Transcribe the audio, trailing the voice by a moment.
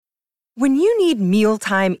When you need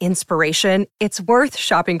mealtime inspiration, it's worth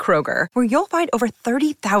shopping Kroger, where you'll find over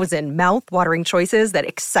 30,000 mouth-watering choices that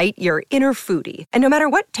excite your inner foodie. And no matter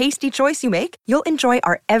what tasty choice you make, you'll enjoy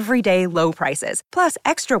our everyday low prices, plus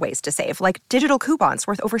extra ways to save, like digital coupons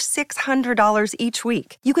worth over $600 each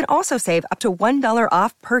week. You can also save up to $1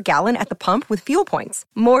 off per gallon at the pump with fuel points.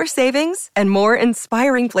 More savings and more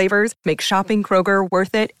inspiring flavors make shopping Kroger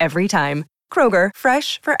worth it every time. Kroger,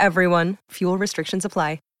 fresh for everyone. Fuel restrictions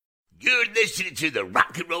apply. You're listening to the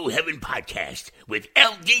Rock and Roll Heaven podcast with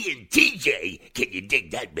LD and TJ. Can you dig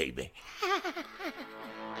that, baby?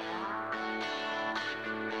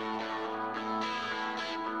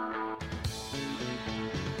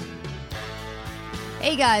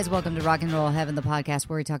 Hey guys, welcome to Rock and Roll Heaven, the podcast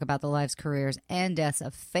where we talk about the lives, careers, and deaths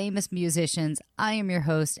of famous musicians. I am your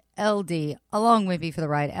host, LD. Along with me for the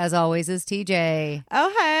ride, as always, is TJ.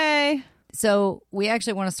 Oh, hey. So we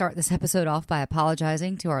actually want to start this episode off by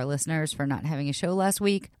apologizing to our listeners for not having a show last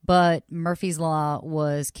week, but Murphy's Law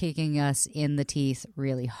was kicking us in the teeth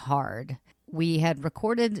really hard. We had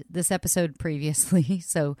recorded this episode previously,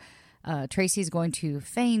 so Tracy's going to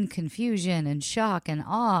feign confusion and shock and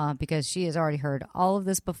awe because she has already heard all of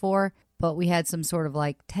this before, but we had some sort of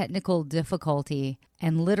like technical difficulty,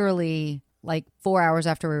 and literally like 4 hours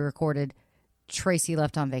after we recorded, Tracy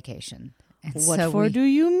left on vacation. And What so for do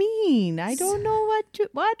you mean? I don't know what?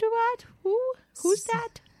 Who's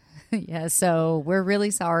that? Yeah, so we're really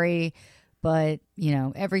sorry, but, you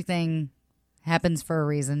know, everything happens for a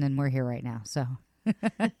reason, and we're here right now, so.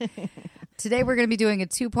 Today we're going to be doing a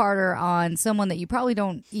two-parter on someone that you probably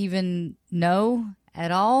don't even know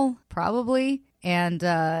at all, probably. And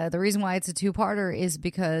the reason why it's a two-parter is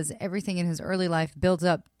because everything in his early life builds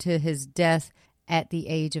up to his death at the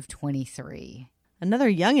age of 23.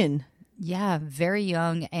 Another youngin'. Yeah, very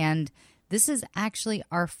young. And this is actually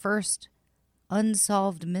our first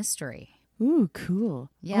unsolved mystery. Ooh,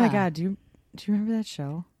 cool. Yeah. Oh my God, do you remember that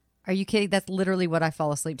show? Are you kidding? That's literally what I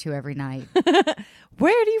fall asleep to every night.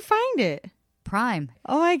 Where do you find it? Prime.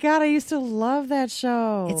 Oh my God, I used to love that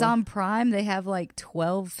show. It's on Prime. They have like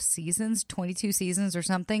 12 seasons, 22 seasons or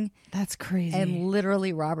something. That's crazy. And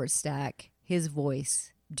literally Robert Stack, his voice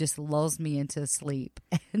just lulls me into sleep.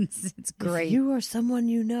 And it's great. If you or someone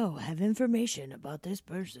you know have information about this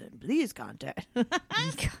person, please contact.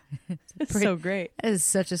 It's so great. That is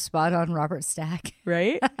such a spot on Robert Stack.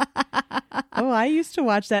 Right? Oh, I used to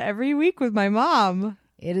watch that every week with my mom.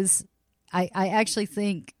 It is. I actually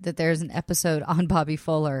think that there's an episode on Bobby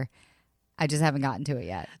Fuller. I just haven't gotten to it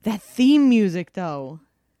yet. That theme music, though.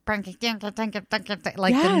 Like Yes. the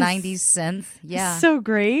 90s synth. Yeah. So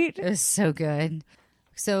great. It was so good.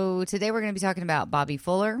 So today we're going to be talking about Bobby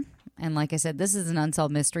Fuller. And like I said, this is an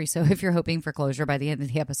unsolved mystery. So if you're hoping for closure by the end of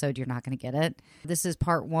the episode, you're not going to get it. This is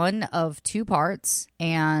part one of 2 parts.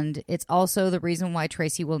 And it's also the reason why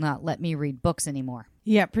Tracy will not let me read books anymore.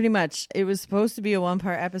 Yeah, pretty much. It was supposed to be a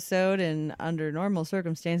 1-part episode, and under normal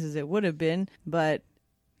circumstances it would have been, but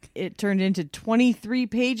it turned into 23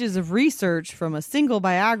 pages of research from a single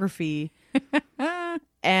biography,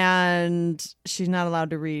 and she's not allowed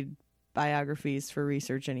to read biographies for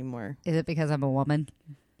research anymore. Is it because I'm a woman?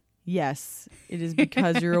 Yes, it is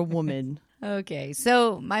because you're a woman. Okay,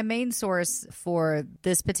 so my main source for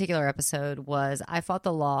this particular episode was I Fought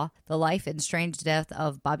the Law, The Life and Strange Death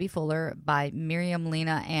of Bobby Fuller by Miriam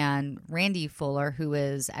Lena and Randy Fuller, who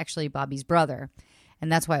is actually Bobby's brother.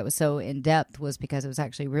 And that's why it was so in-depth, was because it was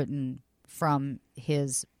actually written from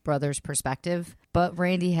his brother's perspective. But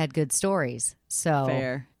Randy had good stories. So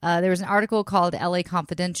Fair. There was an article called LA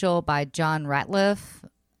Confidential by John Ratliff,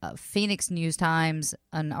 Phoenix News Times,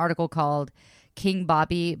 an article called King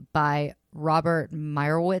Bobby by Robert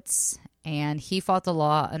Meyerowitz, and He Fought the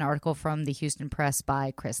Law, an article from the Houston Press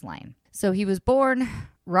by Chris Lane. So he was born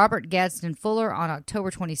Robert Gadsden Fuller on October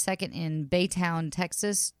 22nd in Baytown,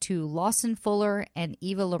 Texas, to Lawson Fuller and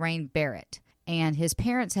Eva Lorraine Barrett. And his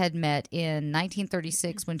parents had met in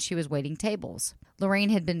 1936 when she was waiting tables.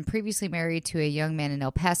 Lorraine had been previously married to a young man in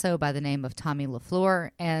El Paso by the name of Tommy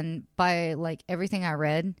LaFleur, and by like everything I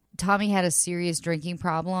read, Tommy had a serious drinking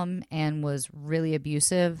problem and was really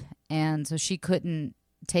abusive, and so she couldn't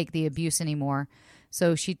take the abuse anymore.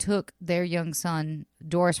 So she took their young son,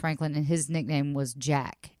 Doris Franklin, and his nickname was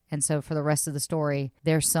Jack. And so for the rest of the story,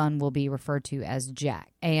 their son will be referred to as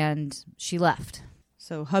Jack. And she left.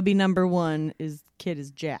 So hubby number one is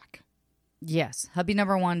Jack. Yes. Hubby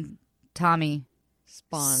number one, Tommy.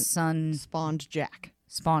 Spawned Jack.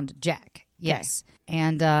 Spawned Jack. Yes. Okay.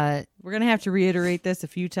 And we're going to have to reiterate this a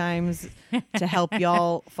few times to help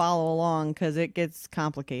y'all follow along because it gets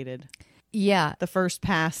complicated. Yeah. The first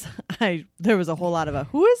pass, there was a whole lot of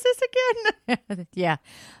who is this again? Yeah.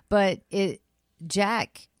 But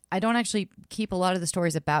Jack, I don't actually keep a lot of the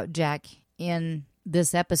stories about Jack in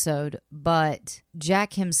this episode, but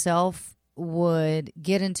Jack himself would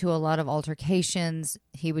get into a lot of altercations.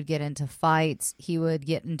 He would get into fights. He would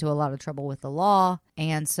get into a lot of trouble with the law.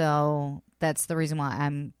 And so that's the reason why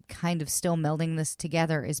I'm kind of still melding this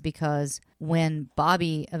together, is because when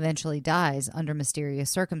Bobby eventually dies under mysterious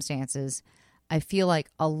circumstances, I feel like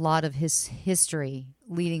a lot of his history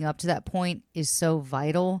leading up to that point is so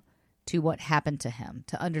vital to what happened to him,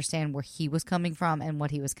 to understand where he was coming from and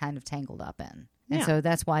what he was kind of tangled up in. And so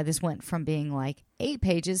that's why this went from being like 8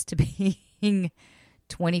 pages to being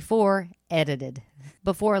 24 edited.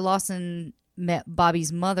 Before Lawson met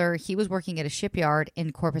Bobby's mother, he was working at a shipyard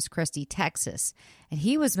in Corpus Christi, Texas. And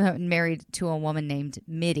he was married to a woman named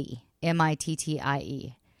Mittie,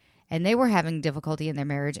 Mittie. And they were having difficulty in their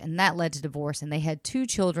marriage, and that led to divorce. And they had 2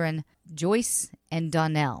 children, Joyce and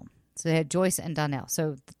Donnell. So they had Joyce and Donnell.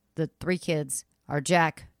 So the 3 kids are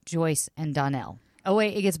Jack, Joyce, and Donnell. Oh,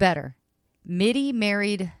 wait, it gets better. Mittie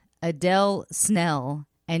married Adele Snell,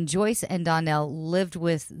 and Joyce and Donnell lived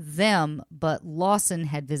with them, but Lawson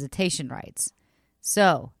had visitation rights.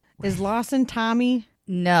 So, is Lawson Tommy?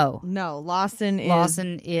 No. No, Lawson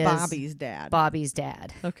is Bobby's dad. Bobby's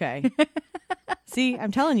dad. Okay. See,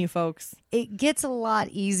 I'm telling you, folks. It gets a lot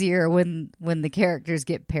easier when the characters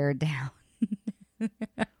get pared down.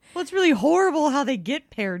 Well, it's really horrible how they get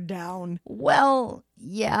pared down. Well,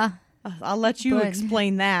 yeah. I'll let you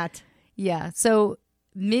explain that. Yeah, so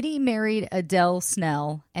Mittie married Adele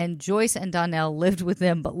Snell, and Joyce and Donnell lived with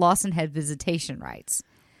them, but Lawson had visitation rights.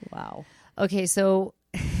 Wow. Okay, so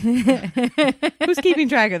who's keeping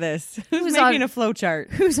track of this? Who's making a flow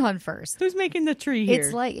chart? Who's on first? Who's making the tree here?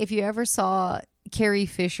 It's like if you ever saw Carrie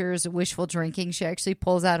Fisher's Wishful Drinking, she actually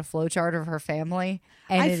pulls out a flow chart of her family.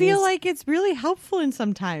 And I feel like it's really helpful in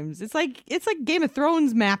sometimes. It's like Game of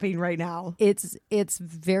Thrones mapping right now. It's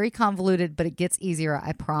very convoluted, but it gets easier,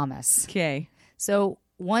 I promise. Okay. So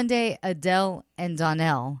one day, Adele and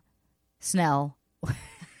Donnell Snell.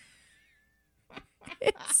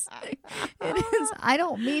 It is. I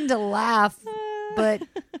don't mean to laugh, but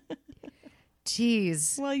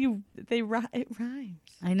geez. Well, it rhymes.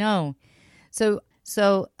 I know. So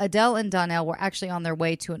Adele and Donnell were actually on their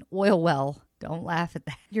way to an oil well. Don't laugh at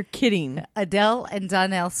that. You're kidding. Adele and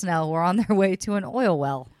Donnell Snell were on their way to an oil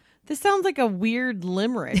well. This sounds like a weird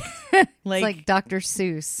limerick. It's like Dr.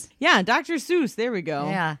 Seuss. Yeah, Dr. Seuss. There we go.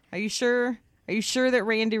 Yeah. Are you sure? Are you sure that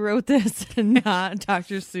Randy wrote this and not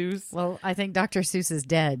Dr. Seuss? Well, I think Dr. Seuss is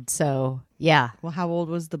dead, so yeah. Well, how old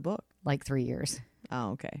was the book? Like 3 years.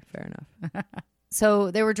 Oh, okay. Fair enough.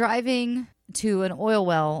 So they were driving to an oil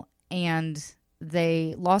well, and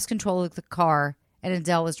they lost control of the car, and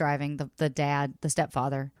Adele was driving. The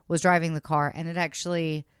stepfather, was driving the car, and it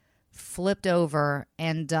actually flipped over,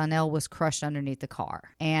 and Donnell was crushed underneath the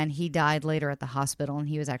car. And he died later at the hospital, and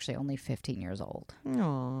he was actually only 15 years old.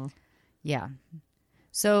 Aww. Yeah.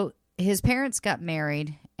 So his parents got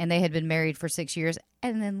married, and they had been married for 6 years,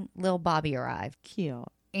 and then little Bobby arrived. Cute.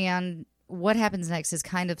 And what happens next is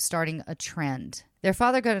kind of starting a trend. Their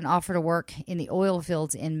father got an offer to work in the oil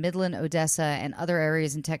fields in Midland, Odessa, and other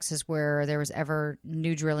areas in Texas where there was ever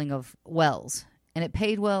new drilling of wells. And it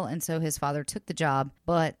paid well, and so his father took the job,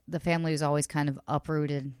 but the family was always kind of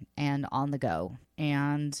uprooted and on the go.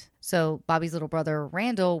 And so Bobby's little brother,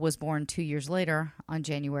 Randall, was born 2 years later on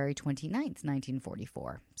January 29th,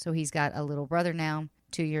 1944. So he's got a little brother now,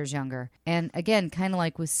 2 years younger. And again, kind of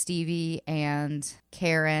like with Stevie and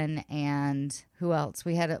Karen and who else?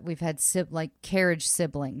 We've had carriage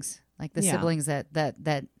siblings, like the siblings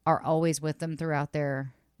that are always with them throughout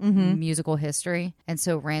their musical history. And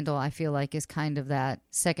so Randall, I feel like, is kind of that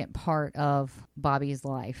second part of Bobby's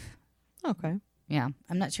life. Okay. Yeah.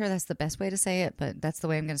 I'm not sure that's the best way to say it, but that's the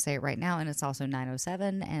way I'm going to say it right now. And it's also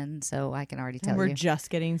 9:07. And so I can already tell We're you. just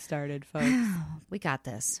getting started, folks. We got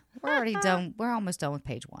this. We're already done. We're almost done with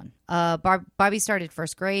page 1. Bobby started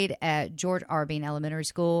first grade at George R. Bean Elementary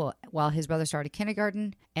School while his brother started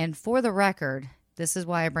kindergarten. And for the record, this is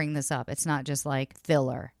why I bring this up. It's not just like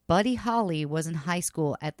filler. Buddy Holly was in high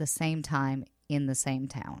school at the same time in the same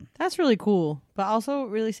town. That's really cool, but also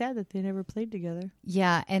really sad that they never played together.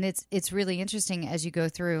 Yeah, and it's really interesting as you go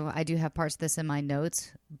through. I do have parts of this in my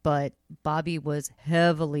notes, but Bobby was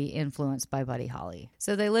heavily influenced by Buddy Holly.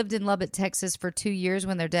 So they lived in Lubbock, Texas for 2 years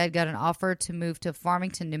when their dad got an offer to move to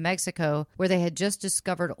Farmington, New Mexico, where they had just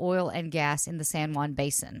discovered oil and gas in the San Juan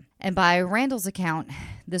Basin. And by Randall's account,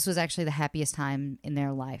 this was actually the happiest time in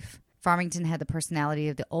their life. Farmington had the personality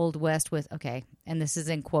of the Old West with, okay, and this is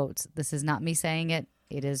in quotes. This is not me saying it.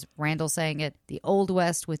 It is, Randall saying it, the Old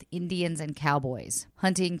West with Indians and cowboys,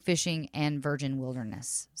 hunting, fishing, and virgin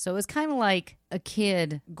wilderness. So it was kind of like a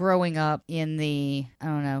kid growing up in the, I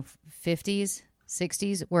don't know, 50s,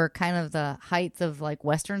 60s, where kind of the height of like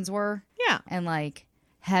Westerns were. Yeah. And like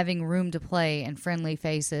having room to play and friendly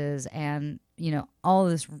faces and, you know, all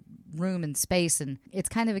this room and space. And it's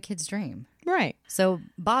kind of a kid's dream. Right. So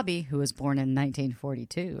Bobby, who was born in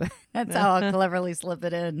 1942, that's how I'll cleverly slip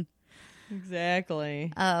it in.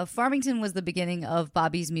 Exactly. Farmington was the beginning of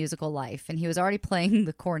Bobby's musical life, and he was already playing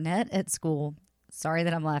the cornet at school. Sorry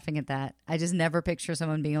that I'm laughing at that. I just never picture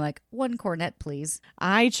someone being like, one cornet, please.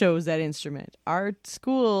 I chose that instrument. Our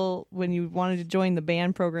school, when you wanted to join the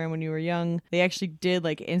band program when you were young, they actually did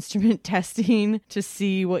like instrument testing to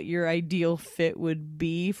see what your ideal fit would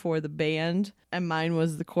be for the band. And mine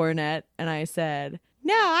was the cornet. And I said,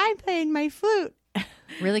 no, I'm playing my flute.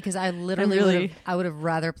 Really? Because I literally I would have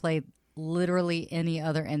rather played literally any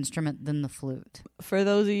other instrument than the flute. For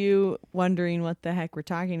those of you wondering what the heck we're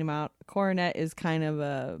talking about, cornet is kind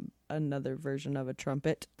of another version of a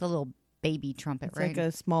trumpet. The little baby trumpet, It's right? like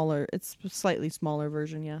it's a slightly smaller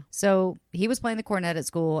version, yeah. So he was playing the cornet at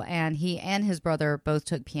school, and he and his brother both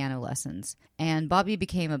took piano lessons. And Bobby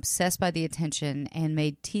became obsessed by the attention and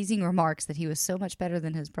made teasing remarks that he was so much better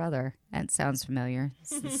than his brother. That sounds familiar.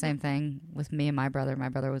 It's the same thing with me and my brother. My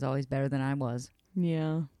brother was always better than I was.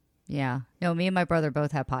 Yeah. Yeah. No, me and my brother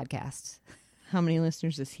both have podcasts. How many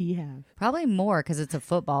listeners does he have? Probably more because it's a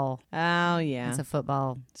football. Oh, yeah. It's a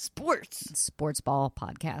football sports ball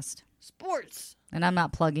podcast. Sports. And I'm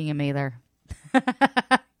not plugging him either.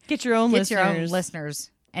 Get your own listeners. Get your own listeners.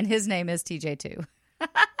 And his name is TJ too.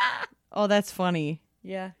 Oh, that's funny.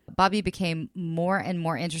 Yeah. Bobby became more and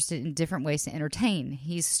more interested in different ways to entertain.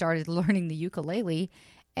 He started learning the ukulele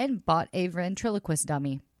and bought a ventriloquist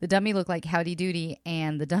dummy. The dummy looked like Howdy Doody,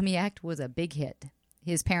 and the dummy act was a big hit.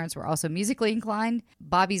 His parents were also musically inclined.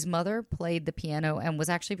 Bobby's mother played the piano and was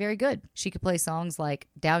actually very good. She could play songs like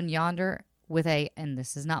Down Yonder with and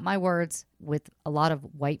this is not my words, with a lot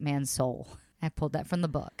of white man soul. I pulled that from the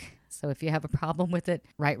book. So if you have a problem with it,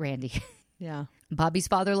 write Randy. Yeah. Bobby's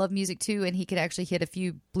father loved music too, and he could actually hit a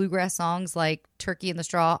few bluegrass songs like Turkey in the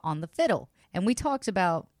Straw on the fiddle. And we talked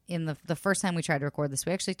about, in the first time we tried to record this,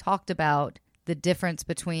 we actually talked about the difference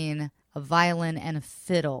between a violin and a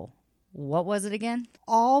fiddle. What was it again?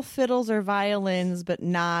 All fiddles are violins, but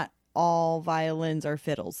not all violins are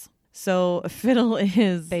fiddles. So a fiddle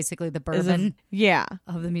is basically the bourbon yeah.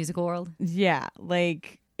 of the musical world. Yeah.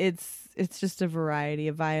 Like it's just a variety.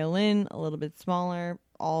 A violin, a little bit smaller,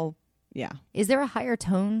 all, yeah. Is there a higher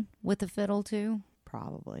tone with the fiddle too?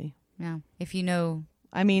 Probably. Yeah. If you know.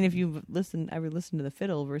 I mean, if you've ever listened to the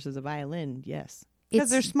fiddle versus a violin, yes. Because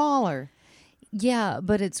they're smaller. Yeah,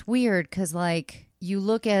 but it's weird because, like, you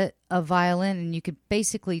look at a violin and you could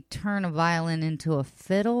basically turn a violin into a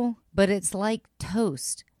fiddle, but it's like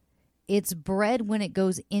toast. It's bread when it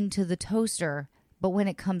goes into the toaster, but when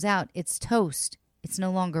it comes out, it's toast. It's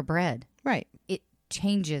no longer bread. Right. It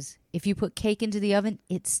changes. If you put cake into the oven,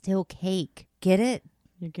 it's still cake. Get it?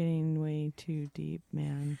 You're getting way too deep,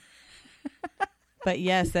 man. But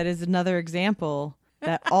yes, that is another example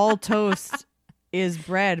that all toast is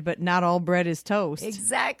bread, but not all bread is toast.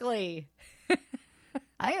 Exactly.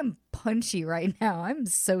 I am punchy right now. I'm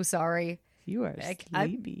so sorry. You are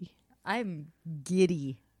sleepy. I'm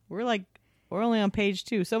giddy. We're only on page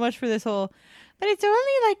 2. So much for this whole, but it's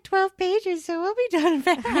only like 12 pages, so we'll be done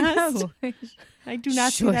fast. I do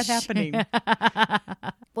not see that happening.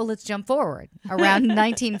 Well, let's jump forward. Around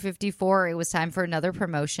 1954, it was time for another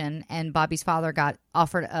promotion, and Bobby's father got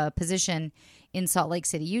offered a position in Salt Lake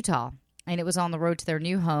City, Utah. And it was on the road to their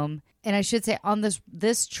new home. And I should say, on this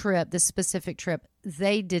specific trip,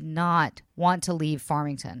 they did not want to leave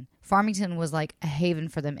Farmington. Farmington was like a haven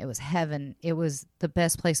for them. It was heaven. It was the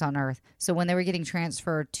best place on earth. So when they were getting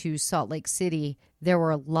transferred to Salt Lake City, there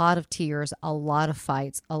were a lot of tears, a lot of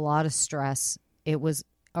fights, a lot of stress. It was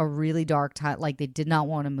a really dark time. Like, they did not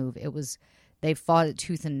want to move. They fought it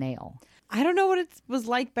tooth and nail. I don't know what it was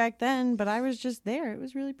like back then, but I was just there. It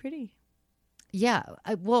was really pretty. Yeah.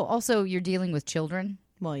 Well, also, you're dealing with children.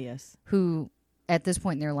 Well, yes. Who, at this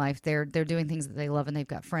point in their life, they're doing things that they love, and they've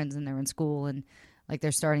got friends, and they're in school, and like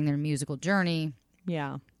they're starting their musical journey.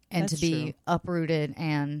 Yeah. And to be uprooted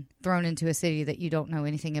and thrown into a city that you don't know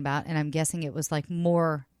anything about. And I'm guessing it was like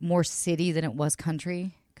more city than it was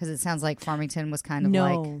country, because it sounds like Farmington was kind of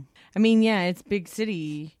like. I mean, yeah, it's big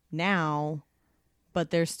city now,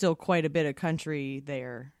 but there's still quite a bit of country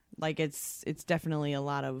there. Like it's definitely a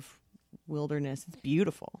lot of wilderness. It's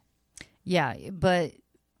beautiful. Yeah, but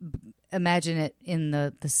imagine it in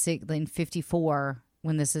in 54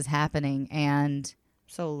 when this is happening, and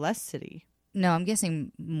So less city. No, I'm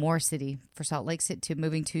guessing more city for Salt Lake City, to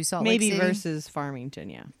moving to Salt Lake Maybe City. versus Farmington,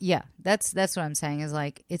 yeah. Yeah, that's what I'm saying is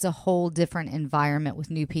like it's a whole different environment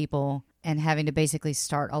with new people and having to basically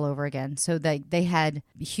start all over again. So they had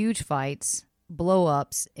huge fights,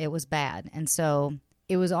 blow-ups. It was bad. And so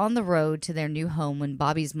it was on the road to their new home when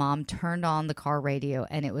Bobby's mom turned on the car radio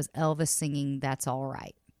and it was Elvis singing That's All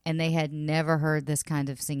Right. And they had never heard this kind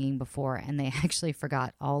of singing before, and they actually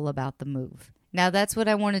forgot all about the move. Now, that's what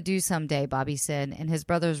I want to do someday, Bobby said, and his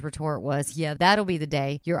brother's retort was, yeah, that'll be the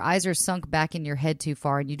day. Your eyes are sunk back in your head too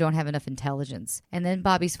far and you don't have enough intelligence. And then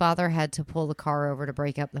Bobby's father had to pull the car over to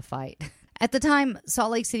break up the fight. At the time,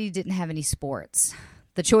 Salt Lake City didn't have any sports.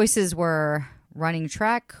 The choices were running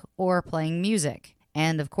track or playing music.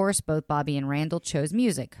 And, of course, both Bobby and Randall chose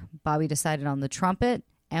music. Bobby decided on the trumpet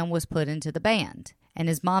and was put into the band. And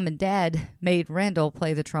his mom and dad made Randall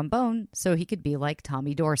play the trombone so he could be like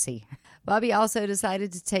Tommy Dorsey. Bobby also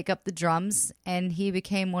decided to take up the drums, and he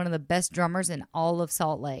became one of the best drummers in all of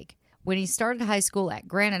Salt Lake. When he started high school at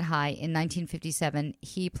Granite High in 1957,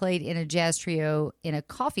 he played in a jazz trio in a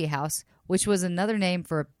coffee house, which was another name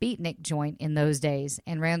for a beatnik joint in those days.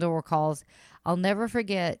 And Randall recalls, I'll never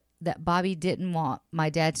forget that Bobby didn't want my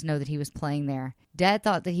dad to know that he was playing there. Dad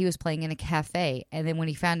thought that he was playing in a cafe, and then when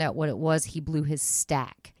he found out what it was, he blew his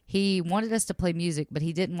stack. He wanted us to play music, but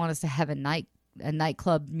he didn't want us to have a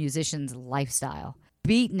nightclub musician's lifestyle.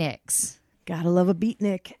 Beatniks. Gotta love a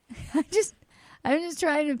beatnik. I'm just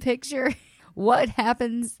trying to picture what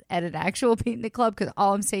happens at an actual beatnik club, because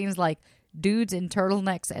all I'm seeing is like dudes in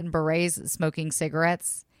turtlenecks and berets smoking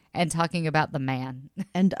cigarettes and talking about the man.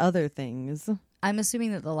 And other things. I'm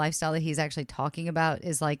assuming that the lifestyle that he's actually talking about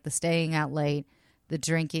is like the staying out late, the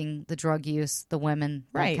drinking, the drug use, the women,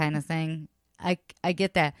 right, that kind of thing. I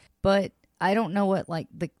get that. But I don't know what like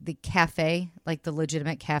the cafe, like the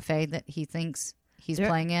legitimate cafe that he thinks he's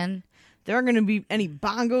playing in. There aren't going to be any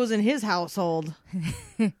bongos in his household.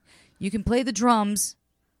 You can play the drums,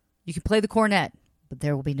 you can play the cornet, but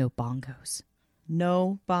there will be no bongos.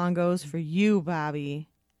 No bongos for you, Bobby.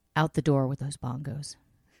 Out the door with those bongos.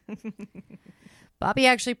 Bobby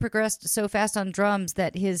actually progressed so fast on drums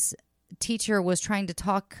that his teacher was trying to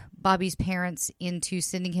talk Bobby's parents into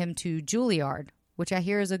sending him to Juilliard, which I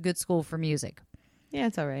hear is a good school for music. Yeah,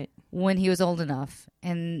 it's all right. When he was old enough.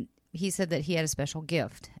 And he said that he had a special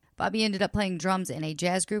gift. Bobby ended up playing drums in a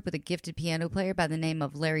jazz group with a gifted piano player by the name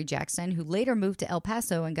of Larry Jackson, who later moved to El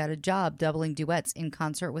Paso and got a job doubling duets in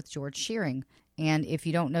concert with George Shearing. And if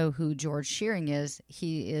you don't know who George Shearing is,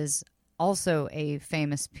 he is also a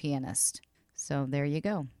famous pianist. So there you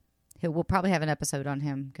go. We'll probably have an episode on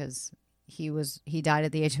him because he died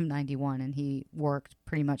at the age of 91 and he worked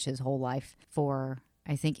pretty much his whole life for,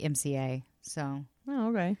 I think, MCA. So, oh,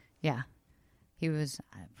 okay. Yeah, he was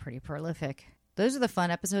pretty prolific. Those are the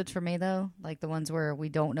fun episodes for me, though, like the ones where we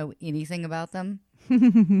don't know anything about them.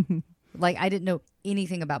 Like, I didn't know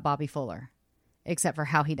anything about Bobby Fuller except for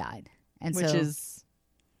how he died. And Which is,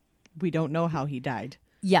 we don't know how he died.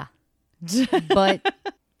 Yeah. But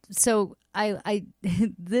so I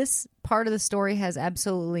this part of the story has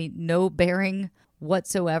absolutely no bearing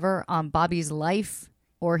whatsoever on Bobby's life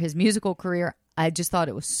or his musical career. I just thought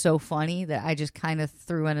it was so funny that I just kind of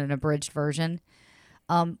threw in an abridged version.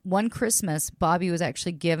 One Christmas, Bobby was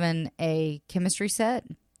actually given a chemistry set,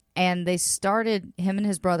 and him and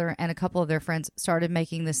his brother and a couple of their friends started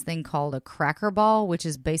making this thing called a cracker ball, which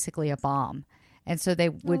is basically a bomb. And so they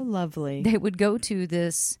would, lovely. They would go to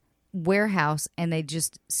this warehouse and they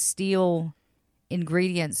just steal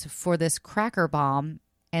ingredients for this cracker bomb,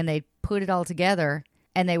 and they'd put it all together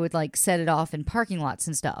and they would like set it off in parking lots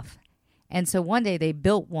and stuff. And so one day they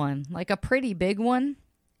built one, like a pretty big one,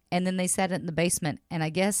 and then they set it in the basement. And I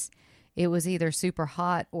guess it was either super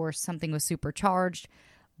hot or something was supercharged,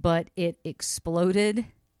 but it exploded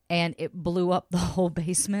and it blew up the whole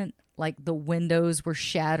basement. Like the windows were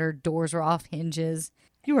shattered, doors were off hinges.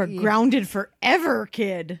 You are grounded forever,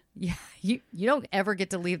 kid. Yeah, you don't ever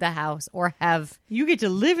get to leave the house or have... You get to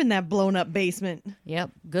live in that blown up basement.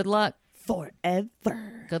 Yep, good luck.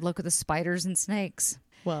 Forever. Good luck with the spiders and snakes.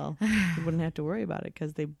 Well, you wouldn't have to worry about it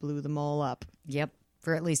because they blew them all up. Yep,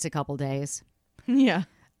 for at least a couple days. Yeah.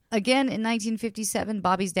 Again, in 1957,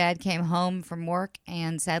 Bobby's dad came home from work,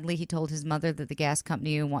 and sadly he told his mother that the gas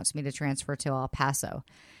company wants me to transfer to El Paso.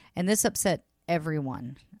 And this upset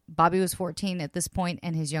everyone. Bobby was 14 at this point,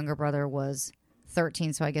 and his younger brother was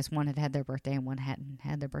 13, so I guess one had their birthday and one hadn't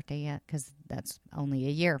had their birthday yet because that's only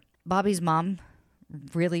a year. Bobby's mom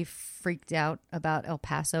really freaked out about El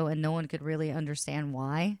Paso, and no one could really understand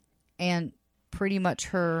why. And pretty much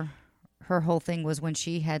her whole thing was when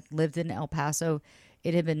she had lived in El Paso,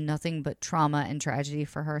 it had been nothing but trauma and tragedy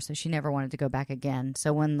for her, so she never wanted to go back again.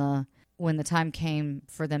 So when the time came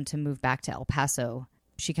for them to move back to El Paso,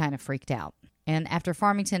 she kind of freaked out. And after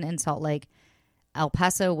Farmington and Salt Lake, El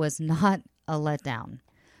Paso was not a letdown.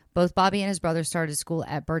 Both Bobby and his brother started school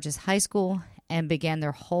at Burgess High School and began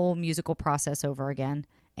their whole musical process over again.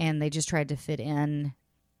 And they just tried to fit in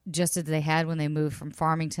just as they had when they moved from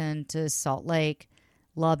Farmington to Salt Lake,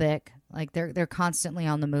 Lubbock. Like they're constantly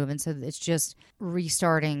on the move. And so it's just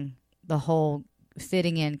restarting the whole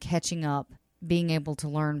fitting in, catching up, being able to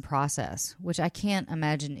learn process, which I can't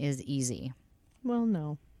imagine is easy. Well,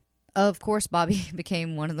 no. Of course, Bobby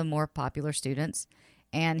became one of the more popular students,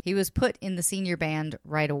 and he was put in the senior band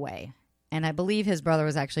right away. And I believe his brother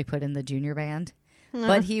was actually put in the junior band,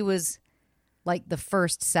 but he was like the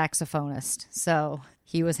first saxophonist, so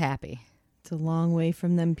he was happy. It's a long way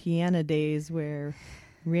from them piano days where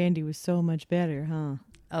Randy was so much better, huh?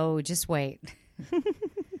 Oh, just wait.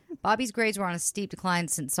 Bobby's grades were on a steep decline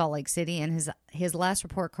since Salt Lake City, and his last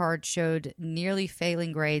report card showed nearly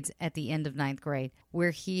failing grades at the end of 9th grade,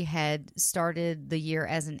 where he had started the year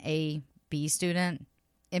as an A-B student.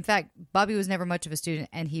 In fact, Bobby was never much of a student,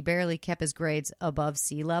 and he barely kept his grades above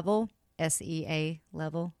C level, S-E-A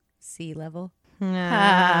level, C level.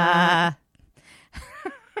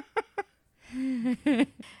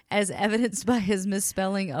 As evidenced by his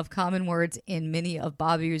misspelling of common words in many of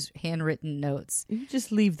Bobby's handwritten notes. You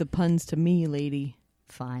just leave the puns to me, lady.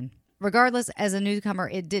 Fine. Regardless, as a newcomer,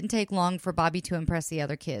 it didn't take long for Bobby to impress the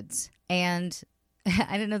other kids. And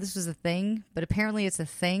I didn't know this was a thing, but apparently it's a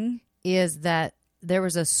thing, is that there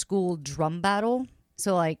was a school drum battle.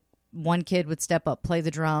 So, like, one kid would step up, play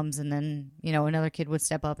the drums, and then, another kid would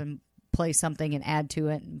step up and play something and add to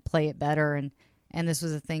it and play it better. And this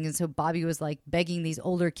was a thing. And so Bobby was like begging these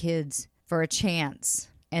older kids for a chance.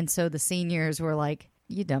 And so the seniors were like,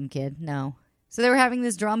 you dumb kid, no. So they were having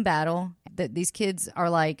this drum battle that these kids are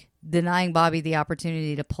like denying Bobby the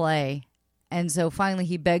opportunity to play. And so finally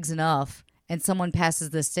he begs enough and someone passes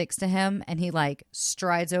the sticks to him and he like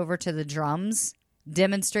strides over to the drums,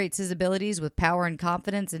 demonstrates his abilities with power and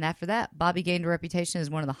confidence. And after that, Bobby gained a reputation as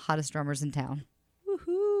one of the hottest drummers in town.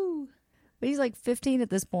 Woohoo. But he's like 15 at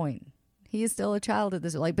this point. He is still a child at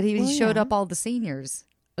this, but he showed up all the seniors.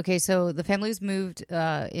 Okay, so the family was moved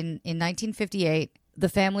in 1958. The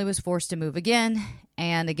family was forced to move again,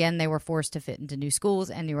 and again they were forced to fit into new schools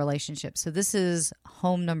and new relationships. So this is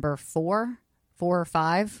home number 4 or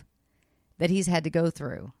 5 that he's had to go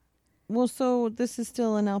through. Well, so this is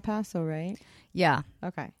still in El Paso, right? Yeah.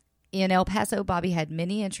 Okay. In El Paso, Bobby had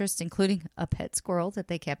many interests, including a pet squirrel that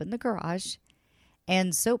they kept in the garage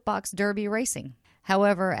and soapbox derby racing.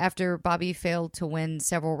 However, after Bobby failed to win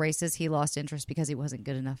several races, he lost interest because he wasn't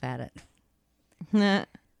good enough at it.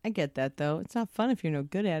 I get that, though. It's not fun if you're no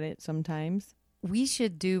good at it sometimes. We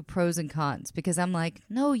should do pros and cons because I'm like,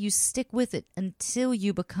 no, you stick with it until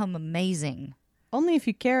you become amazing. Only if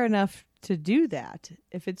you care enough to do that.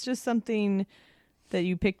 If it's just something that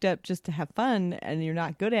you picked up just to have fun and you're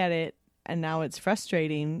not good at it and now it's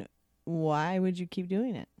frustrating, why would you keep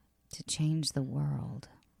doing it? To change the world.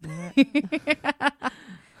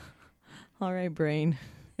 All right, brain.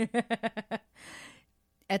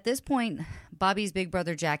 At this point, Bobby's big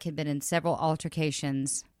brother Jack had been in several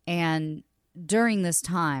altercations, and during this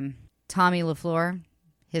time, Tommy LaFleur,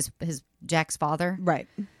 his Jack's father, right,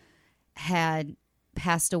 had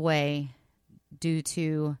passed away due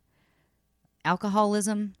to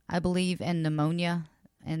alcoholism, I believe, and pneumonia,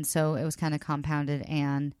 and so it was kind of compounded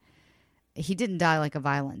and. He didn't die like a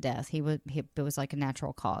violent death. It was like a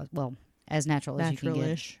natural cause. Well, as natural as you can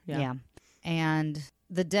get. Yeah. And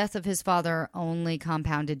the death of his father only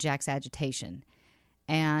compounded Jack's agitation.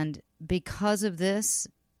 And because of this,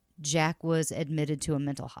 Jack was admitted to a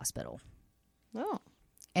mental hospital. Oh.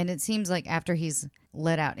 And it seems like after he's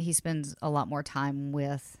let out, he spends a lot more time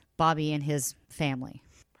with Bobby and his family.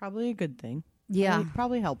 Probably a good thing. Yeah.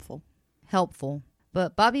 Probably helpful.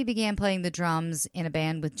 But Bobby began playing the drums in a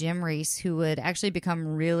band with Jim Reese, who would actually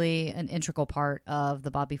become really an integral part of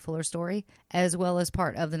the Bobby Fuller story, as well as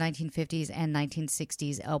part of the 1950s and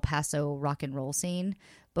 1960s El Paso rock and roll scene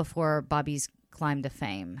before Bobby's climb to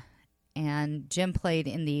fame. And Jim played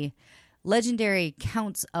in the legendary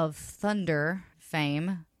Counts of Thunder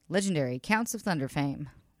fame. Legendary Counts of Thunder fame.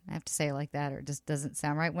 I have to say it like that or it just doesn't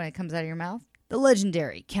sound right when it comes out of your mouth. The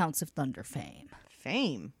legendary Counts of Thunder fame.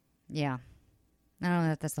 Fame? Yeah. I don't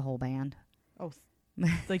know if that's the whole band. Oh,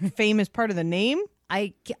 like fame is part of the name?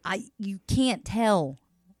 You can't tell.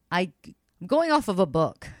 I'm going off of a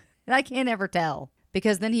book, and I can't ever tell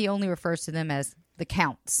because then he only refers to them as the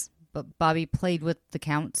Counts. But Bobby played with the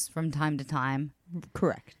Counts from time to time.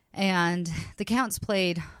 Correct. And the Counts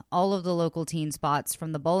played all of the local teen spots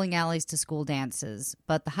from the bowling alleys to school dances.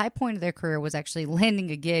 But the high point of their career was actually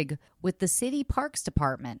landing a gig with the city parks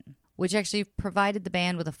department, which actually provided the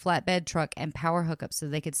band with a flatbed truck and power hookups so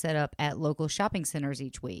they could set up at local shopping centers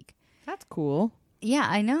each week. That's cool. Yeah,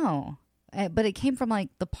 I know. But it came from like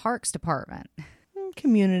the parks department.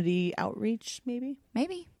 Community outreach, maybe?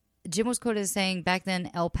 Maybe. Jim was quoted as saying back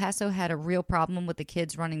then El Paso had a real problem with the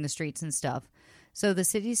kids running the streets and stuff. So the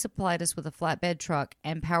city supplied us with a flatbed truck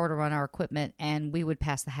and power to run our equipment, and we would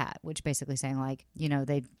pass the hat, which basically saying like, you know,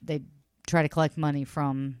 they'd try to collect money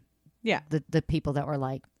from the people that were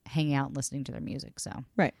like hanging out and listening to their music. So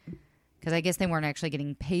right. Because I guess they weren't actually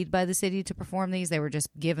getting paid by the city to perform these. They were just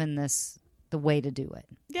given this the way to do it.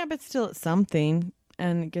 Yeah, but still it's something,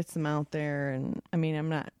 and it gets them out there. And I mean,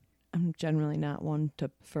 I'm generally not one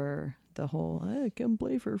for the whole, hey, come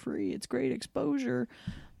play for free. It's great exposure.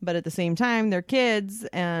 But at the same time, they're kids,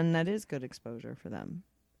 and that is good exposure for them.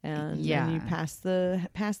 And when you pass the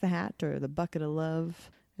hat or the bucket of love,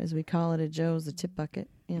 as we call it at Joe's, the tip bucket,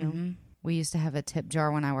 you know. Mm-hmm. We used to have a tip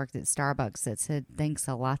jar when I worked at Starbucks that said, thanks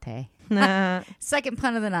a latte. Second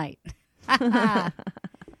pun of the night.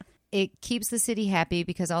 It keeps the city happy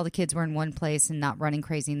because all the kids were in one place and not running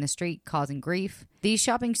crazy in the street, causing grief. These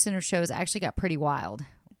shopping center shows actually got pretty wild.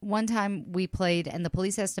 One time we played, and the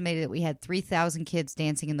police estimated that we had 3,000 kids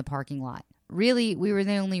dancing in the parking lot. Really, we were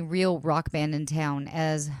the only real rock band in town,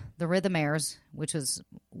 as the Rhythmaires, which was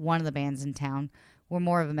one of the bands in town, were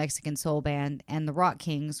more of a Mexican soul band, and the Rock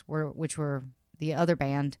Kings, which were the other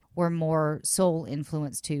band, were more soul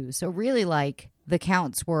influenced too. So really, like, the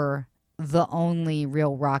Counts were the only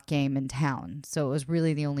real rock game in town. So it was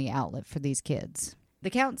really the only outlet for these kids.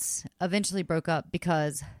 The Counts eventually broke up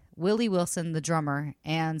because Willie Wilson, the drummer,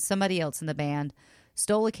 and somebody else in the band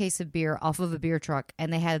stole a case of beer off of a beer truck,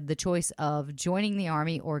 and they had the choice of joining the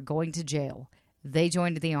army or going to jail. They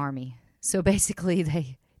joined the army. So basically,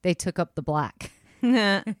 they took up the black.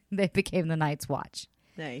 They became the Night's Watch.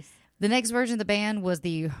 Nice. The next version of the band was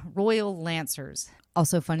the Royal Lancers.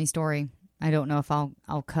 Also, funny story. I don't know if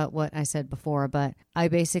I'll cut what I said before, but I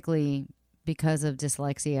basically, because of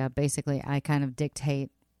dyslexia, I kind of dictate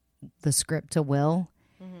the script to Will.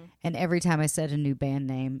 Mm-hmm. And every time I said a new band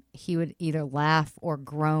name, he would either laugh or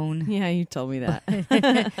groan. Yeah, you told me that.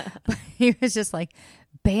 But he was just like,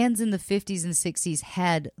 bands in the 50s and 60s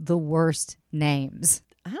had the worst names.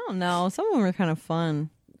 I don't know. Some of them were kind of fun.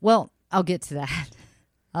 Well, I'll get to that.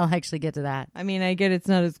 I'll actually get to that. I mean, I get it's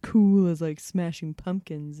not as cool as like Smashing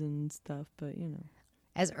Pumpkins and stuff, but you know.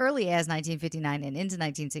 As early as 1959 and into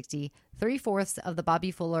 1960, 3/4 of the Bobby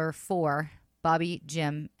Fuller Four, Bobby,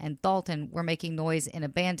 Jim, and Dalton, were making noise in a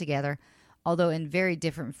band together, although in very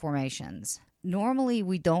different formations. Normally,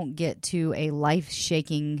 we don't get to a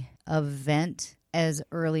life-shaking event as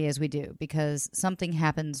early as we do because something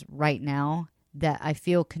happens right now that I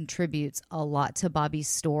feel contributes a lot to Bobby's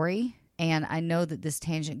story. And I know that this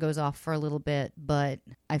tangent goes off for a little bit, but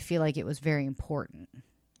I feel like it was very important.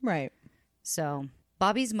 Right. So,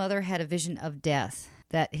 Bobby's mother had a vision of death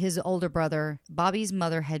Bobby's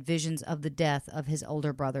mother had visions of the death of his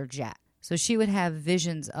older brother, Jack. So she would have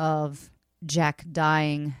visions of Jack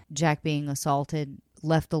dying, Jack being assaulted,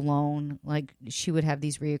 left alone. Like, she would have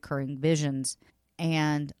these reoccurring visions.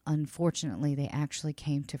 And unfortunately, they actually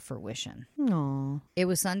came to fruition. Aww. It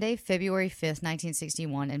was Sunday, February 5th,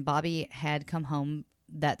 1961, and Bobby had come home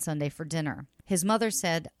that Sunday for dinner. His mother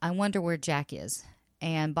said, "I wonder where Jack is."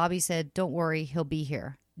 And Bobby said, "Don't worry, he'll be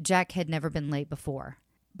here." Jack had never been late before.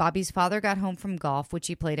 Bobby's father got home from golf, which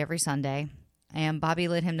he played every Sunday, and Bobby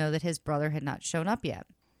let him know that his brother had not shown up yet.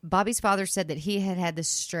 Bobby's father said that he had had this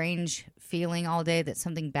strange feeling all day that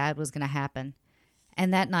something bad was going to happen.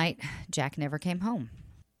 And that night, Jack never came home.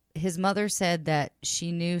 His mother said that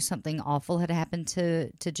she knew something awful had happened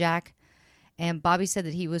to Jack. And Bobby said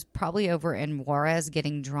that he was probably over in Juarez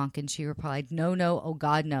getting drunk. And she replied, no, oh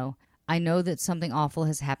God, no. I know that something awful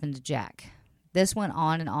has happened to Jack. This went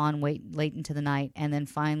on and on late into the night. And then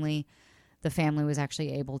finally, the family was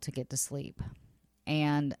actually able to get to sleep.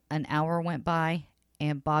 And an hour went by,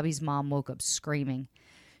 and Bobby's mom woke up screaming.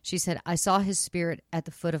 She said, "I saw his spirit at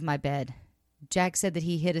the foot of my bed." Jack said that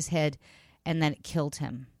he hit his head and that it killed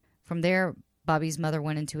him. From there, Bobby's mother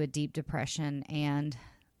went into a deep depression, and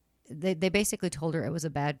they basically told her it was a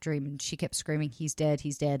bad dream, and she kept screaming, "He's dead,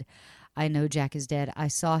 he's dead. I know Jack is dead. I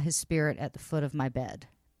saw his spirit at the foot of my bed."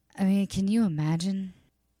 I mean, can you imagine?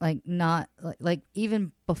 Like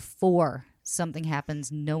even before something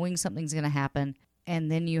happens, knowing something's going to happen,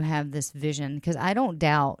 and then you have this vision. Because I don't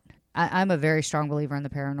doubt, I'm a very strong believer in the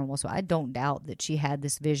paranormal, so I don't doubt that she had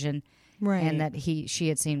this vision. Right. And that she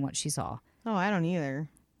had seen what she saw. Oh, I don't either.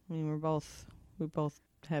 I mean, we both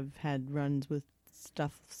have had runs with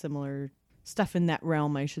similar stuff in that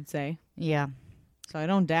realm, I should say. Yeah. So I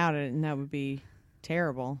don't doubt it, and that would be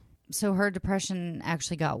terrible. So her depression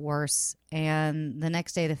actually got worse, and the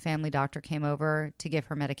next day the family doctor came over to give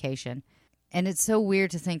her medication. And it's so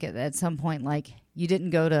weird to think at some point, like, you didn't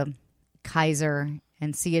go to Kaiser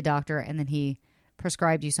and see a doctor and then he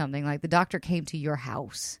prescribed you something. Like, the doctor came to your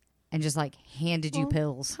house and just, like, handed you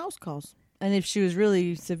pills. House calls. And if she was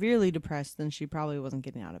really severely depressed, then she probably wasn't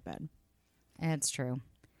getting out of bed. That's true.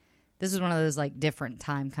 This is one of those, like, different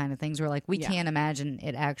time kind of things where, like, we can't imagine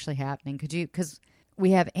it actually happening. Could you? Because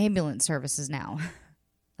we have ambulance services now.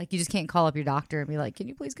 Like, you just can't call up your doctor and be like, can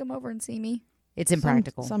you please come over and see me? It's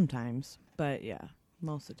impractical. Sometimes. But, yeah,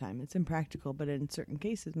 most of the time it's impractical. But in certain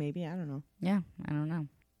cases, maybe. I don't know. Yeah, I don't know.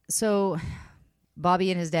 So Bobby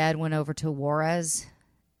and his dad went over to Juarez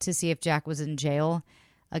to see if Jack was in jail,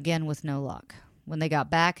 again with no luck. When they got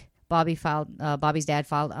back, Bobby's dad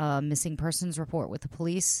filed a missing persons report with the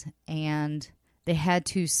police, and they had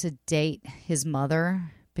to sedate his mother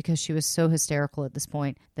because she was so hysterical at this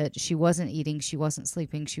point that she wasn't eating, she wasn't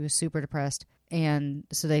sleeping, she was super depressed. And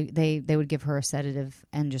so they would give her a sedative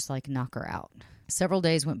and just, like, knock her out. Several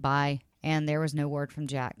days went by, and there was no word from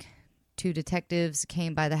Jack. 2 detectives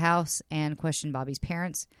came by the house and questioned Bobby's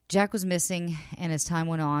parents. Jack was missing, and as time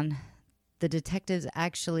went on, the detectives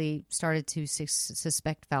actually started to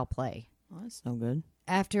suspect foul play. Well, that's no good.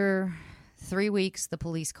 After 3 weeks, the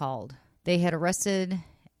police called. They had arrested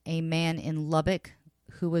a man in Lubbock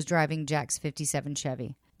who was driving Jack's 57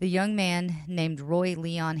 Chevy. The young man, named Roy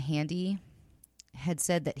Leon Handy, had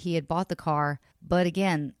said that he had bought the car, but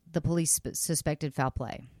again, the police suspected foul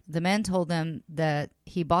play. The man told them that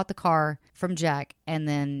he bought the car from Jack and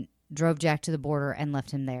then drove Jack to the border and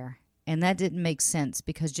left him there. And that didn't make sense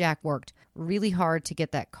because Jack worked really hard to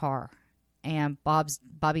get that car. And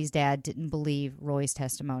Bobby's dad didn't believe Roy's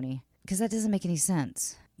testimony because that doesn't make any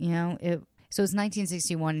sense. You know, so it's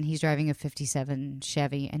 1961 and he's driving a 57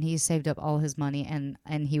 Chevy and he saved up all his money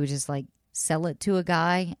and he would just, like, sell it to a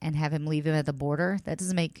guy and have him leave him at the border. That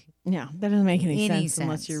doesn't make any sense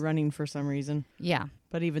unless you're running for some reason. Yeah.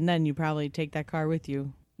 But even then, you probably take that car with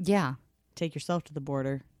you. Yeah. Take yourself to the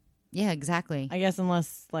border. Yeah, exactly. I guess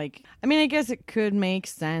unless, like, I guess it could make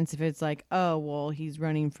sense if it's like, oh, well, he's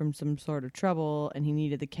running from some sort of trouble and he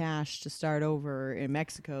needed the cash to start over in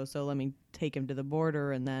Mexico, so let me take him to the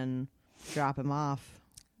border and then drop him off.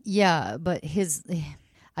 Yeah, but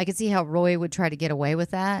I could see how Roy would try to get away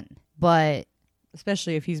with that, but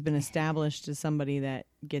especially if he's been established as somebody that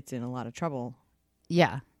gets in a lot of trouble.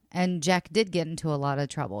 Yeah, and Jack did get into a lot of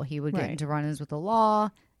trouble. He would get into run-ins with the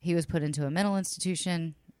law. He was put into a mental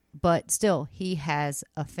institution. But still, he has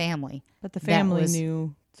a family. But the family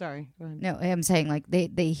knew. Sorry, go ahead. No, I'm saying, like,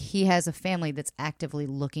 he has a family that's actively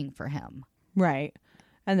looking for him. Right.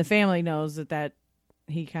 And the family knows that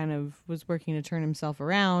he kind of was working to turn himself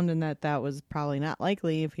around and that was probably not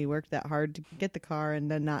likely if he worked that hard to get the car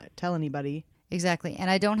and then not tell anybody. Exactly. And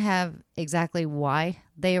I don't have exactly why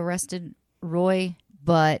they arrested Roy,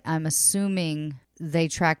 but I'm assuming they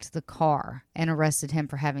tracked the car and arrested him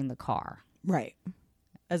for having the car. Right.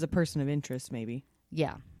 As a person of interest, maybe.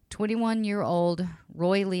 Yeah. 21-year-old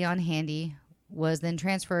Roy Leon Handy was then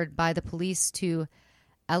transferred by the police to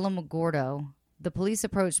Alamogordo. The police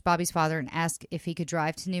approached Bobby's father and asked if he could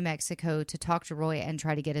drive to New Mexico to talk to Roy and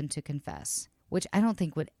try to get him to confess, which I don't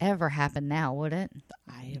think would ever happen now, would it?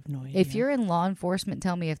 I have no idea. If you're in law enforcement,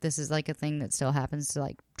 tell me if this is, like, a thing that still happens to,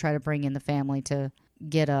 like, try to bring in the family to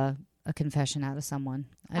get a confession out of someone.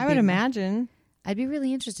 I would imagine. I'd be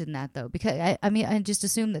really interested in that, though, because I just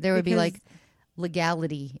assume that there would be, like,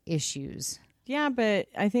 legality issues. Yeah, but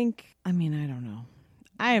I think, I don't know.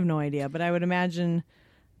 I have no idea, but I would imagine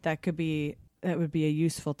that would be a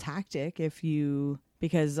useful tactic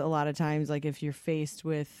because a lot of times, like, if you're faced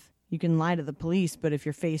with, you can lie to the police, but if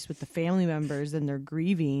you're faced with the family members and they're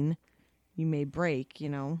grieving, you may break, you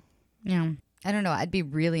know? Yeah. I don't know. I'd be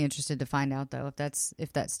really interested to find out, though, if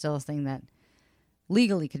that's still a thing that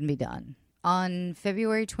legally can be done. On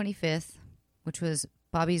February 25th, which was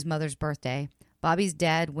Bobby's mother's birthday, Bobby's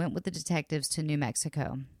dad went with the detectives to New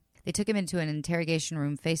Mexico. They took him into an interrogation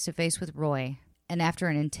room face-to-face with Roy, and after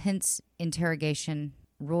an intense interrogation,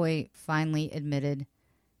 Roy finally admitted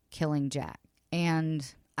killing Jack.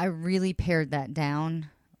 And I really pared that down,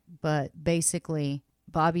 but basically,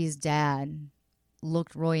 Bobby's dad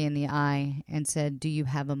looked Roy in the eye and said, "Do you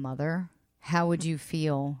have a mother? How would you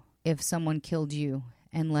feel if someone killed you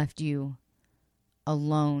and left you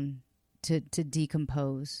alone to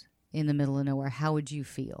decompose in the middle of nowhere? How would you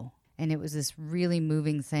feel?" And it was this really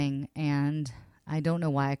moving thing. And I don't know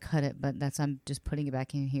why I cut it, but I'm just putting it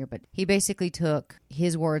back in here. But he basically took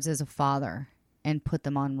his words as a father and put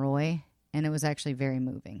them on Roy, and it was actually very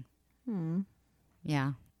moving.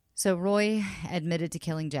 Yeah. So Roy admitted to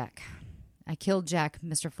killing Jack. I killed Jack,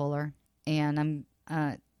 Mr. Fuller, and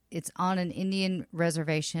it's on an Indian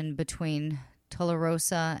reservation between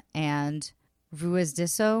Tularosa and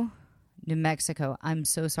Ruidiso, New Mexico. I'm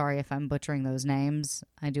so sorry if I'm butchering those names.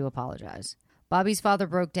 I do apologize. Bobby's father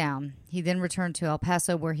broke down. He then returned to El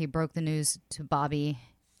Paso, where he broke the news to Bobby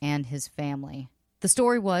and his family. The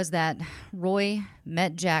story was that Roy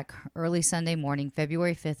met Jack early Sunday morning,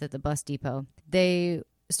 February 5th, at the bus depot. They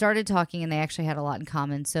started talking, and they actually had a lot in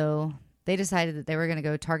common, so they decided that they were going to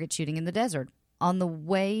go target shooting in the desert. On the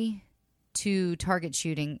way to target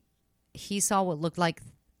shooting, he saw what looked like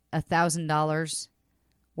 $1,000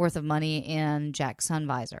 worth of money in Jack's sun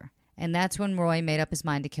visor. And that's when Roy made up his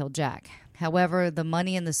mind to kill Jack. However, the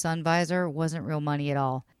money in the sun visor wasn't real money at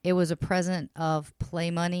all. It was a present of play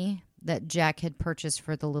money that Jack had purchased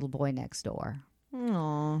for the little boy next door.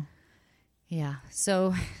 Aww. Yeah,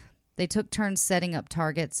 so they took turns setting up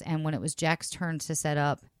targets, and when it was Jack's turn to set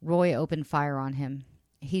up, Roy opened fire on him.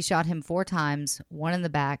 He shot him 4 times, one in the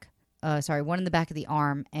back of the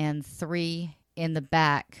arm, and 3 in the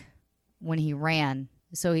back when he ran.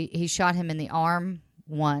 So he shot him in the arm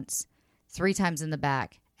once, 3 times in the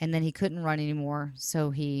back, and then he couldn't run anymore, so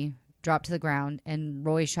he dropped to the ground, and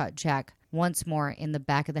Roy shot Jack once more in the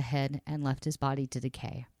back of the head and left his body to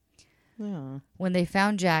decay. Yeah. When they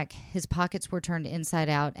found Jack, his pockets were turned inside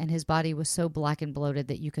out, and his body was so black and bloated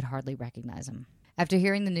that you could hardly recognize him. After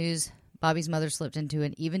hearing the news, Bobby's mother slipped into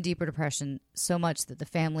an even deeper depression, so much that the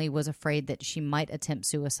family was afraid that she might attempt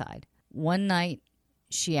suicide. One night,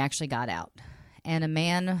 she actually got out, and a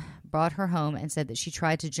man brought her home and said that she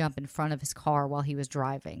tried to jump in front of his car while he was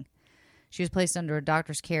driving. She was placed under a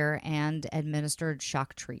doctor's care and administered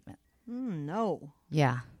shock treatment. No.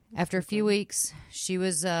 Yeah. After a few weeks, she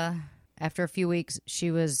was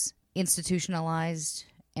institutionalized,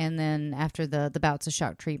 and then after the bouts of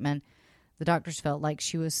shock treatment, the doctors felt like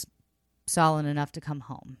she was solid enough to come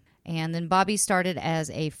home. And then Bobby started as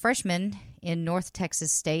a freshman in North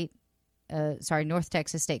Texas State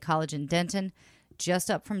College in Denton,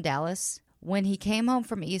 just up from Dallas. When he came home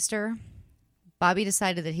from Easter, Bobby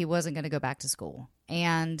decided that he wasn't going to go back to school.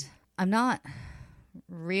 And I'm not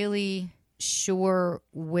really sure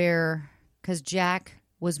where, because Jack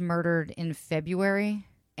was murdered in February,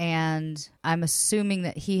 and I'm assuming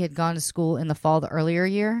that he had gone to school in the fall the earlier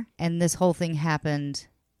year, and this whole thing happened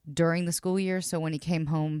during the school year. So when he came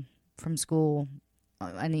home from school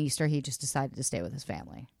on Easter, he just decided to stay with his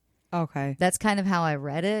family. Okay. That's kind of how I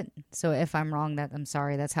read it. So if I'm wrong, I'm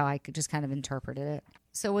sorry. That's how I could just kind of interpreted it.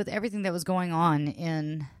 So with everything that was going on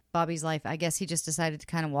in Bobby's life, I guess he just decided to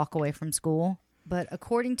kind of walk away from school. But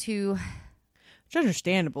according to... It's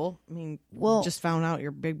understandable. I mean, Well- just found out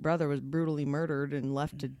your big brother was brutally murdered and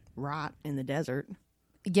left to rot in the desert.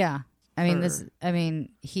 Yeah. He was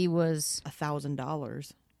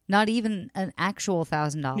 $1,000. not even an actual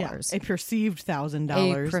 $1,000. A perceived A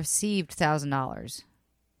 $1,000. perceived $1,000.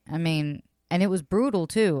 I mean, and it was brutal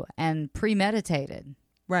too and premeditated.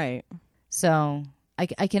 Right. So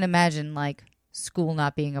I can imagine like school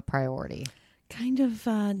not being a priority. Kind of,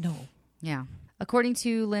 no. Yeah. According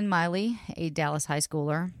to Lynn Miley, a Dallas high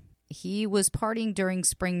schooler, he was partying during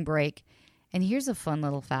spring break. And here's a fun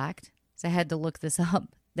little fact. So I had to look this up.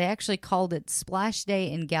 They actually called it Splash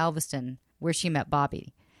Day in Galveston, where she met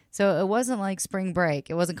Bobby. So it wasn't like spring break.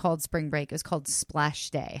 It wasn't called spring break. It was called Splash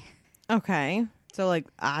Day. Okay. So like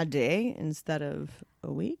a day instead of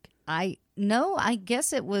a week? I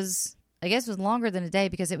guess it was longer than a day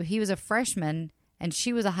because he was a freshman and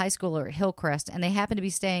she was a high schooler at Hillcrest, and they happened to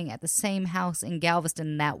be staying at the same house in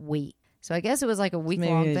Galveston that week. So I guess it was like a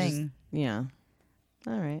week-long thing. Yeah.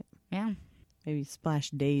 All right. Yeah. Maybe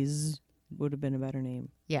Splash Days would have been a better name.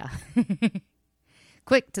 Yeah.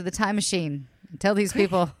 Quick, to the time machine. Tell these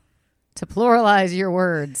people to pluralize your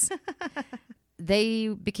words. They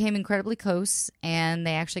became incredibly close, and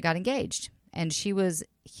they actually got engaged. And she was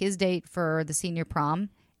his date for the senior prom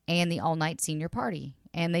and the all-night senior party.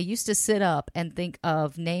 And they used to sit up and think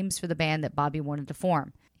of names for the band that Bobby wanted to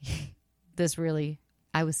form.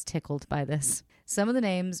 I was tickled by this. Some of the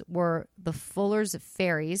names were the Fuller's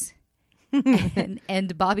Fairies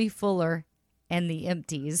and Bobby Fuller and the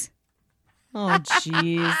Empties. Oh,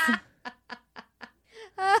 jeez.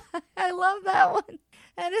 I love that one.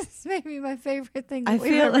 That is maybe my favorite thing that I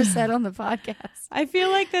we've feel- ever said on the podcast. I feel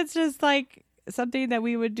like that's just like something that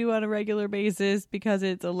we would do on a regular basis because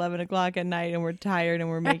it's 11 o'clock at night and we're tired and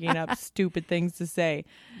we're making up stupid things to say.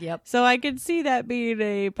 Yep. So I could see that being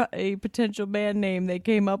a potential band name they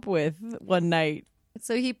came up with one night.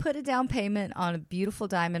 So he put a down payment on a beautiful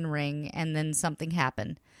diamond ring, and then something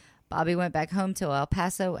happened. Bobby went back home to El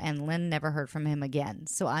Paso, and Lynn never heard from him again.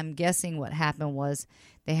 So I'm guessing what happened was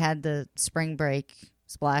they had the spring break,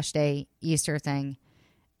 Splash Day, Easter thing,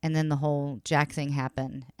 and then the whole Jack thing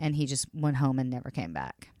happened, and he just went home and never came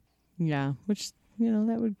back. Yeah, which,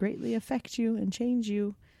 that would greatly affect you and change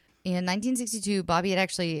you. In 1962, Bobby had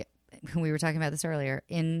actually, we were talking about this earlier,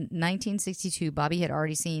 in 1962, Bobby had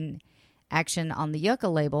already seen action on the Yucca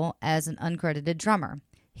label as an uncredited drummer.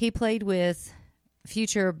 He played with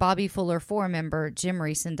future Bobby Fuller 4 member Jim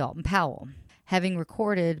Reese and Dalton Powell, having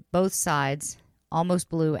recorded both sides, Almost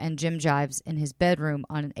Blue and Jim Jives, in his bedroom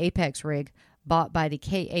on an Apex rig bought by the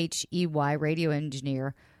KHEY radio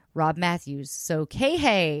engineer Rob Matthews. So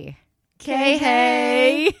K-Hey!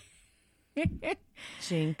 K-Hey!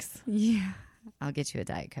 Jinx. Yeah. I'll get you a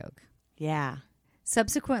Diet Coke. Yeah.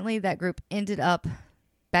 Subsequently, that group ended up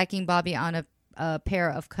backing Bobby on a pair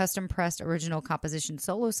of custom-pressed original composition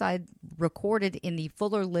solo side recorded in the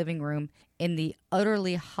Fuller living room in the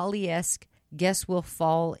utterly Holly-esque Guess We'll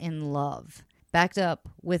Fall in Love, backed up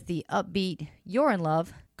with the upbeat You're in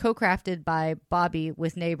Love, co-crafted by Bobby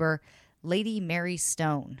with neighbor Lady Mary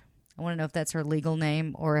Stone. I want to know if that's her legal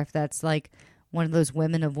name or if that's like one of those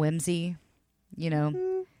women of whimsy,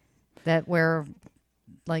 that wear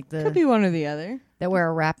like Could be one or the other. that wear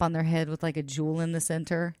a wrap on their head with like a jewel in the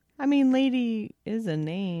center I mean, Lady is a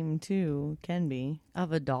name, too. Can be.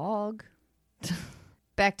 of a dog.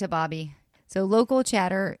 Back to Bobby. So Local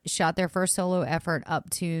Chatter shot their first solo effort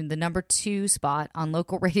up to the number 2 spot on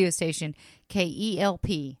local radio station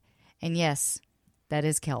KELP. And yes, that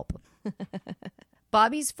is kelp.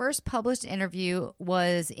 Bobby's first published interview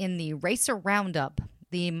was in the Racer Roundup,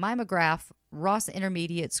 the Mimeograph Ross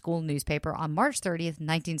Intermediate School newspaper, on March 30th,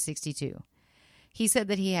 1962. He said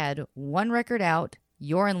that he had one record out,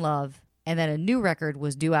 You're in Love, and that a new record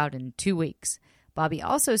was due out in 2 weeks. Bobby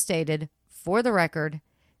also stated, for the record,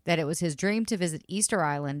 that it was his dream to visit Easter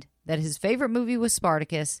Island, that his favorite movie was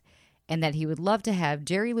Spartacus, and that he would love to have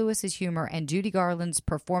Jerry Lewis's humor and Judy Garland's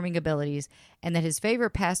performing abilities, and that his favorite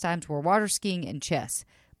pastimes were water skiing and chess.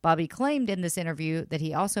 Bobby claimed in this interview that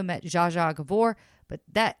he also met Zsa Zsa Gabor, but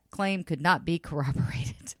that claim could not be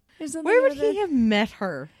corroborated. Where would he have met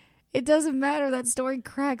her? It doesn't matter. That story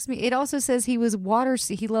cracks me. It also says he loved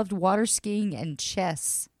water skiing and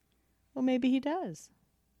chess. Well, maybe he does.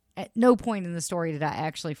 At no point in the story did I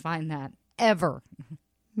actually find that, ever.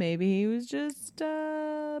 Maybe he was just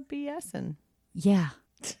BSing. Yeah.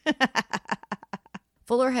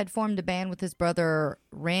 Fuller had formed a band with his brother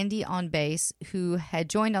Randy on bass, who had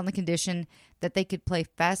joined on the condition that they could play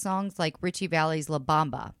fast songs like Richie Valens' La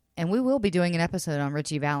Bamba. And we will be doing an episode on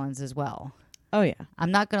Richie Valens as well. Oh, yeah.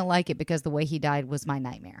 I'm not going to like it because the way he died was my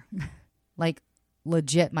nightmare. Like,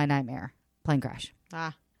 legit my nightmare. Plane crash.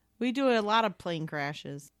 We do a lot of plane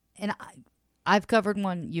crashes. And I've covered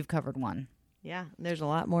one. You've covered one. Yeah, there's a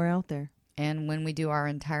lot more out there. And when we do our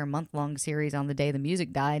entire month-long series on the day the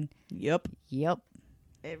music died. Yep.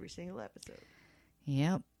 Every single episode.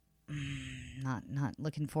 Yep. Not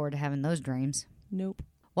looking forward to having those dreams. Nope.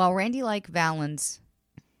 While Randy liked Valens,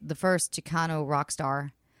 the first Chicano rock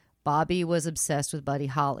star, Bobby was obsessed with Buddy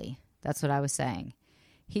Holly. That's what I was saying.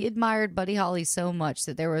 He admired Buddy Holly so much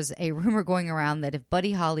that there was a rumor going around that if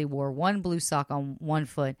Buddy Holly wore one blue sock on one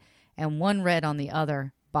foot and one red on the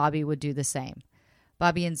other, Bobby would do the same.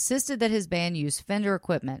 Bobby insisted that his band use Fender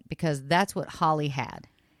equipment because that's what Holly had.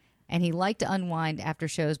 And he liked to unwind after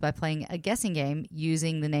shows by playing a guessing game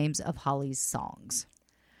using the names of Holly's songs.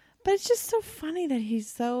 But it's just so funny that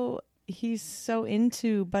he's so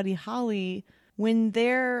into Buddy Holly when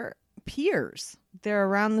they're peers. They're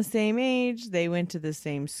around the same age. They went to the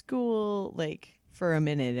same school, like, for a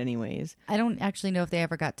minute anyways. I don't actually know if they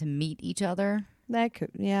ever got to meet each other. That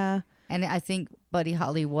could, yeah. And I think Buddy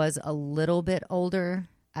Holly was a little bit older.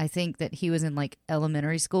 I think that he was in, like,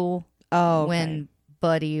 elementary school. Oh, okay. When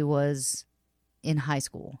Buddy was in high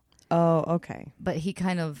school. Oh, okay. But he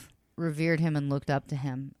kind of revered him and looked up to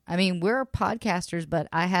him. I mean, we're podcasters, but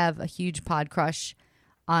I have a huge pod crush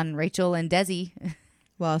on Rachel and Desi.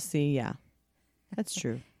 Well, see, yeah. That's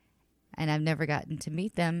true. And I've never gotten to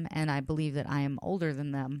meet them, and I believe that I am older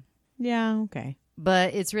than them. Yeah, okay.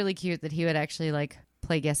 But it's really cute that he would actually, like,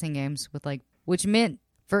 play guessing games with, like, which meant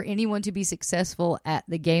for anyone to be successful at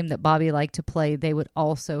the game that Bobby liked to play, they would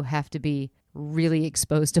also have to be really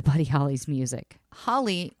exposed to Buddy Holly's music.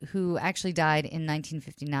 Holly, who actually died in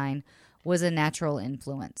 1959, was a natural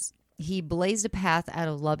influence. He blazed a path out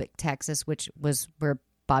of Lubbock, Texas, which was where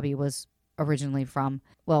Bobby was originally from.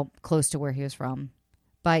 Well, close to where he was from.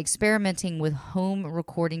 By experimenting with home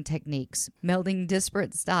recording techniques, melding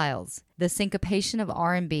disparate styles, the syncopation of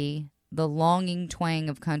R&B, the longing twang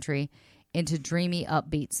of country, into dreamy,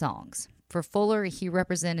 upbeat songs. For Fuller, he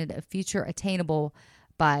represented a future attainable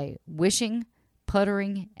by wishing,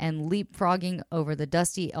 puttering, and leapfrogging over the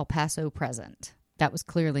dusty El Paso present. That was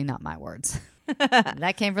clearly not my words.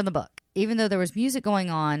 That came from the book. Even though there was music going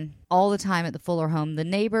on all the time at the Fuller home, the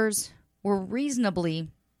neighbors were reasonably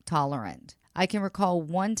tolerant. I can recall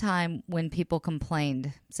one time when people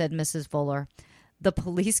complained, said Mrs. Fuller. The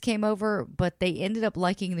police came over, but they ended up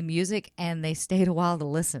liking the music and they stayed a while to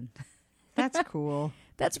listen. That's cool.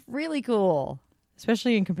 That's really cool.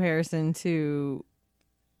 Especially in comparison to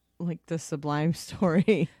like the Sublime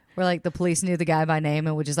story. Where like the police knew the guy by name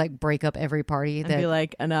and would just like break up every party. And be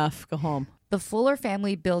like, enough, go home. The Fuller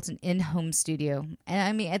family built an in-home studio. And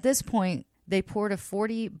I mean, at this point, they poured a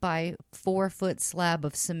 40 by 4 foot slab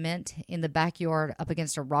of cement in the backyard up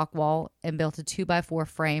against a rock wall and built a 2 by 4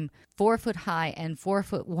 frame, 4 foot high and 4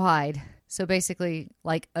 foot wide. So basically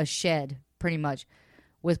like a shed, pretty much,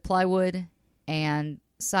 with plywood and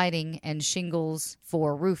siding and shingles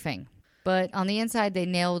for roofing. But on the inside, they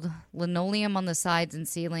nailed linoleum on the sides and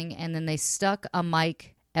ceiling, and then they stuck a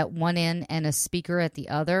mic at one end and a speaker at the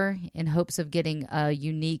other in hopes of getting a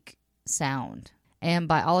unique sound. And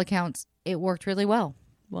by all accounts, it worked really well.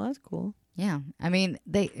 Well, that's cool. Yeah. I mean,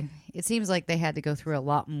 it seems like they had to go through a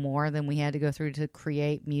lot more than we had to go through to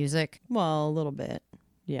create music. Well, a little bit.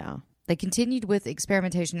 Yeah. They continued with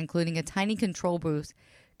experimentation, including a tiny control booth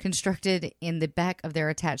constructed in the back of their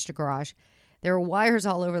attached garage. There were wires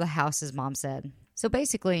all over the house, as Mom said. So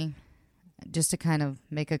basically, just to kind of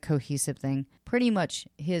make a cohesive thing, pretty much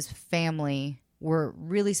his family were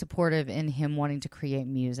really supportive in him wanting to create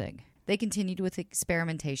music. They continued with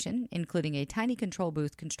experimentation, including a tiny control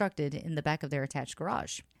booth constructed in the back of their attached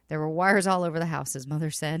garage. There were wires all over the house, as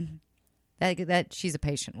Mother said. That she's a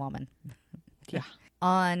patient woman. Yeah.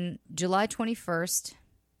 On July 21st,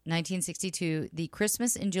 1962, the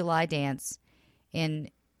Christmas in July dance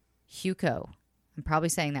in Huco, I'm probably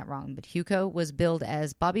saying that wrong, but Huco was billed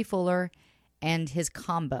as Bobby Fuller and his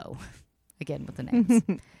combo. Again, with the names.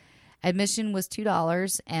 Admission was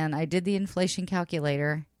 $2, and I did the inflation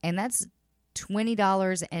calculator, and that's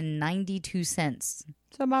 $20.92.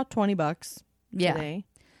 So about $20 today.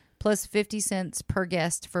 Plus 50 cents per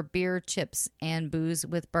guest for beer, chips, and booze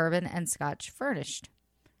with bourbon and scotch furnished.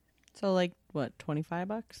 So like, what,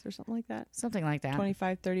 $25 or something like that? Something like that.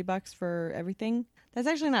 $25-$30 for everything. That's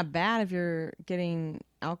actually not bad if you're getting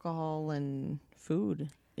alcohol and food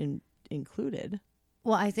included.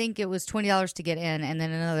 Well, I think it was $20 to get in and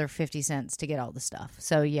then another 50 cents to get all the stuff.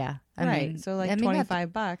 So, yeah. I mean, so like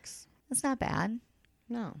 $25. That's not bad.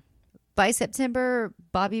 No. By September,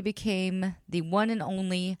 Bobby became the one and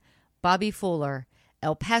only Bobby Fuller,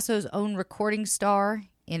 El Paso's own recording star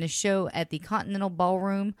in a show at the Continental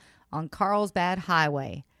Ballroom on Carlsbad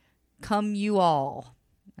Highway. Come you all.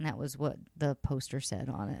 And that was what the poster said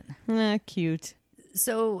on it. Cute.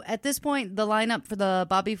 So at this point, the lineup for the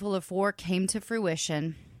Bobby Fuller 4 came to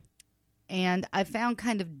fruition. And I found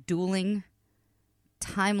kind of dueling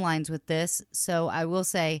timelines with this. So I will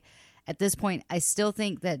say, at this point, I still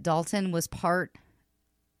think that Dalton was part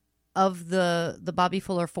of the Bobby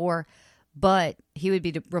Fuller 4, but he would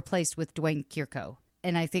be replaced with Dwayne Kirko.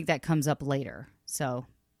 And I think that comes up later. So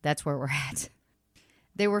that's where we're at.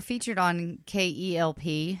 They were featured on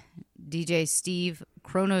KELP, DJ Steve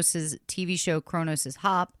Kronos' TV show Kronos'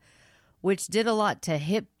 Hop, which did a lot to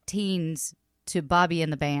hip teens to Bobby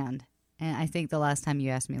and the band. And I think the last time you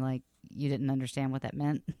asked me, like, you didn't understand what that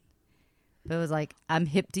meant. But it was like, I'm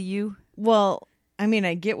hip to you. Well, I mean,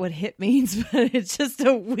 I get what hip means, but it's just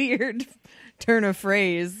a weird turn of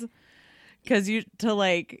phrase. Because to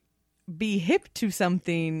like be hip to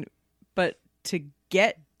something, but to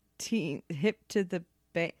get hip to the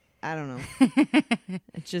I don't know.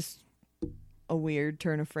 It's just a weird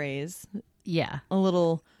turn of phrase. Yeah. A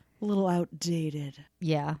little outdated.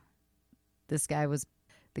 Yeah. The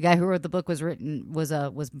guy who wrote the book was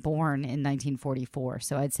born in 1944.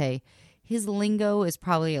 So I'd say his lingo is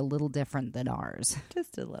probably a little different than ours.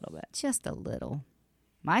 Just a little bit. Just a little.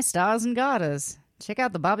 My stars and garters. Check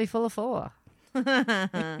out the Bobby Fuller 4.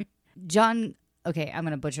 John, okay, I'm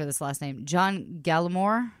going to butcher this last name. John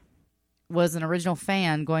Gallimore was an original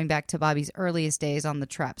fan going back to Bobby's earliest days on the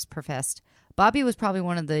Traps professed. Bobby was probably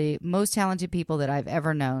one of the most talented people that I've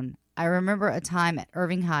ever known. I remember a time at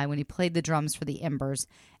Irving High when he played the drums for the Embers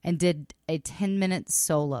and did a 10-minute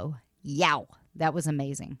solo. Yow! That was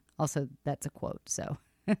amazing. Also, that's a quote, so.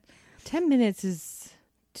 10 minutes is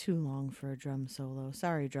too long for a drum solo.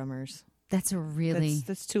 Sorry, drummers. That's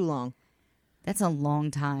That's too long. That's a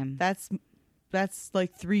long time. That's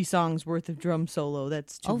like 3 songs worth of drum solo.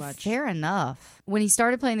 That's too much. Fair enough. When he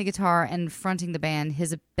started playing the guitar and fronting the band,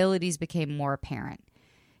 his abilities became more apparent.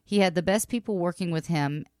 He had the best people working with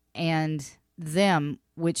him and them,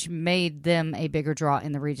 which made them a bigger draw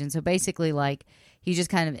in the region. So basically, like, he just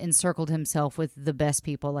kind of encircled himself with the best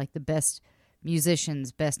people, like the best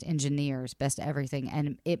musicians, best engineers, best everything.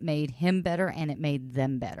 And it made him better and it made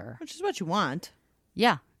them better. Which is what you want.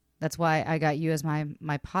 Yeah. That's why I got you as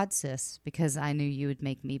my pod sis, because I knew you would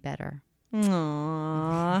make me better.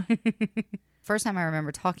 Aww. First time I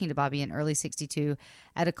remember talking to Bobby in early 62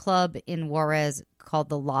 at a club in Juarez called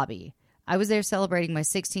The Lobby. I was there celebrating my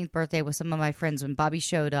 16th birthday with some of my friends when Bobby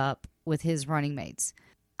showed up with his running mates.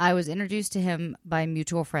 I was introduced to him by a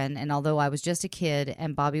mutual friend, and although I was just a kid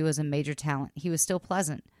and Bobby was a major talent, he was still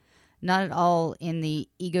pleasant. Not at all in the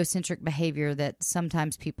egocentric behavior that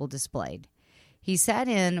sometimes people displayed. He sat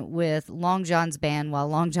in with Long John's band while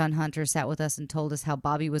Long John Hunter sat with us and told us how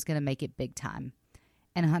Bobby was going to make it big time.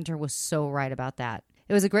 And Hunter was so right about that.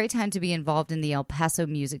 It was a great time to be involved in the El Paso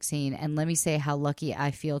music scene, and let me say how lucky I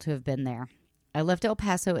feel to have been there. I left El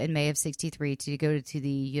Paso in May of 63 to go to the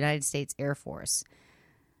United States Air Force.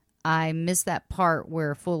 I missed that part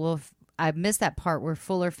where Fuller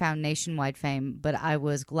found nationwide fame, but I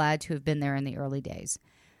was glad to have been there in the early days.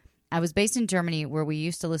 I was based in Germany, where we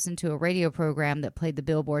used to listen to a radio program that played the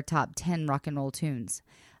Billboard Top 10 rock and roll tunes.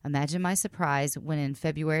 Imagine my surprise when in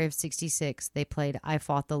February of 66 they played I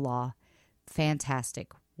Fought the Law.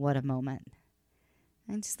 Fantastic. What a moment.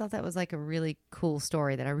 I just thought that was like a really cool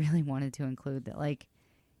story that I really wanted to include. That, like,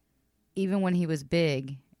 even when he was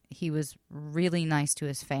big, he was really nice to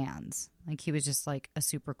his fans. Like, he was just like a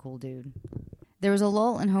super cool dude. There was a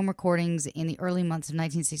lull in home recordings in the early months of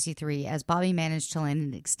 1963 as Bobby managed to land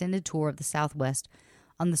an extended tour of the Southwest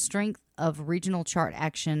on the strength of regional chart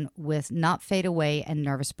action with Not Fade Away and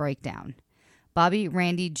Nervous Breakdown. Bobby,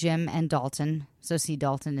 Randy, Jim, and Dalton, so see,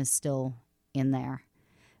 Dalton is still in there,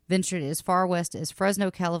 ventured as far west as Fresno,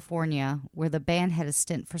 California, where the band had a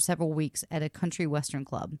stint for several weeks at a country western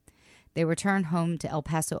club. They returned home to El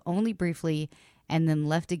Paso only briefly and then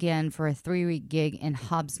left again for a 3-week gig in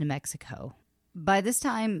Hobbs, New Mexico. By this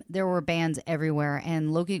time, there were bands everywhere,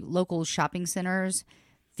 and local shopping centers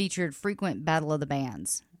featured frequent Battle of the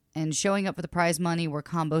Bands. And showing up for the prize money were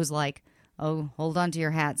combos like, oh, hold on to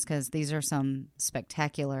your hats, because these are some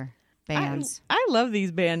spectacular bands. I love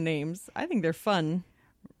these band names. I think they're fun.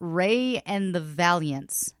 Ray and the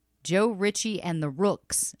Valiants, Joe Ritchie and the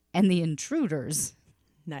Rooks, and the Intruders.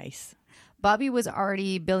 Nice. Bobby was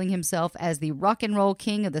already billing himself as the rock and roll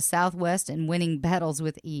king of the Southwest and winning battles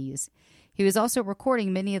with ease. He was also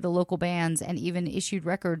recording many of the local bands and even issued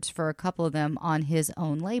records for a couple of them on his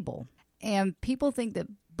own label. And people think that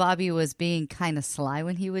Bobby was being kind of sly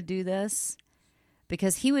when he would do this,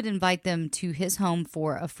 because he would invite them to his home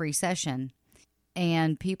for a free session.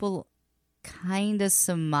 And people kind of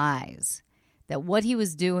surmise that what he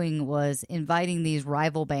was doing was inviting these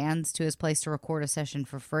rival bands to his place to record a session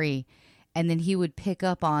for free. And then he would pick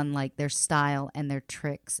up on, like, their style and their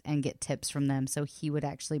tricks and get tips from them, so he would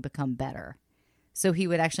actually become better. So he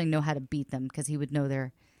would actually know how to beat them because he would know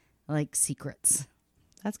their, like, secrets.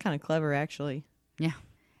 That's kind of clever, actually. Yeah.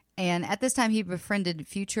 And at this time, he befriended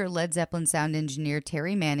future Led Zeppelin sound engineer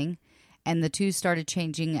Terry Manning, and the two started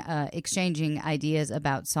exchanging ideas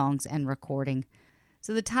about songs and recording.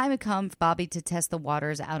 So the time had come for Bobby to test the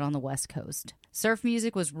waters out on the West Coast. Surf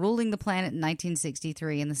music was ruling the planet in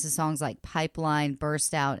 1963, and this is songs like Pipeline,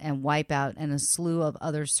 Burst Out, and Wipeout, and a slew of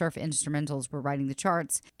other surf instrumentals were riding the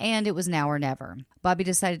charts, and it was now or never. Bobby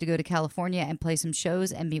decided to go to California and play some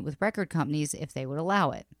shows and meet with record companies if they would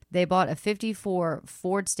allow it. They bought a 54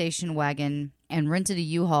 Ford station wagon and rented a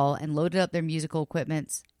U-Haul and loaded up their musical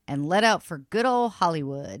equipment and let out for good old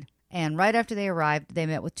Hollywood. And right after they arrived, they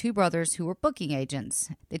met with two brothers who were booking agents.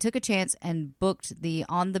 They took a chance and booked the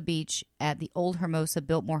On the Beach at the Old Hermosa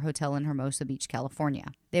Biltmore Hotel in Hermosa Beach, California.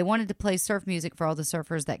 They wanted to play surf music for all the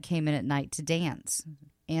surfers that came in at night to dance.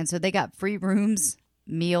 And so they got free rooms,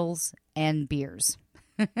 meals, and beers.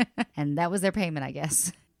 And that was their payment, I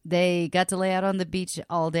guess. They got to lay out on the beach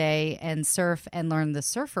all day and surf and learn the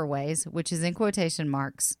surfer ways, which is in quotation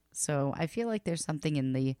marks. So I feel like there's something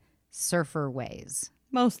in the surfer ways.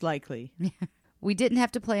 Most likely. We didn't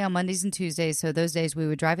have to play on Mondays and Tuesdays, so those days we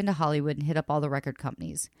would drive into Hollywood and hit up all the record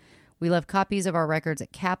companies. We left copies of our records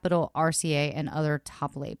at Capitol, RCA, and other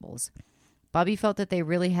top labels. Bobby felt that they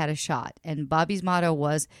really had a shot, and Bobby's motto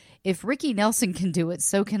was, if Ricky Nelson can do it,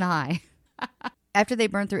 so can I. After they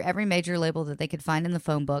burned through every major label that they could find in the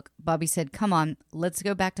phone book, Bobby said, come on, let's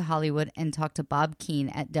go back to Hollywood and talk to Bob Keane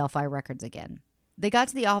at Delphi Records again. They got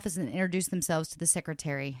to the office and introduced themselves to the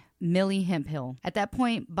secretary, Millie Hemphill. At that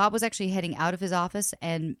point, Bob was actually heading out of his office,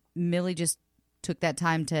 and Millie just took that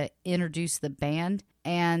time to introduce the band.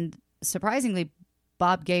 And surprisingly,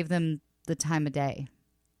 Bob gave them the time of day.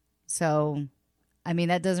 So, I mean,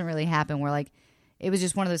 that doesn't really happen where, like, it was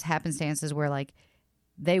just one of those happenstances where, like,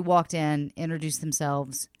 they walked in, introduced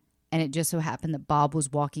themselves, and it just so happened that Bob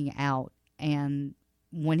was walking out. And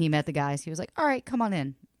when he met the guys, he was like, all right, come on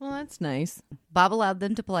in. Well, that's nice. Bob allowed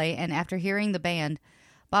them to play, and after hearing the band,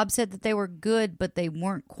 Bob said that they were good, but they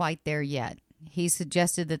weren't quite there yet. He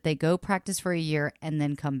suggested that they go practice for a year and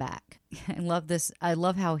then come back. I love this. I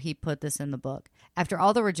love how he put this in the book. After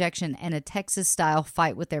all the rejection and a Texas-style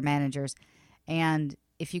fight with their managers, and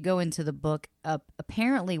if you go into the book,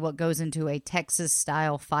 apparently what goes into a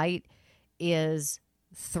Texas-style fight is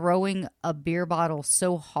throwing a beer bottle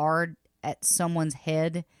so hard at someone's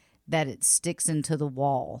head that it sticks into the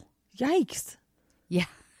wall. Yikes. Yeah.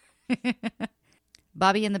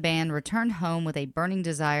 Bobby and the band returned home with a burning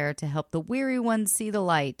desire to help the weary ones see the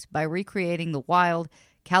light by recreating the wild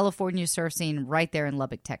California surf scene right there in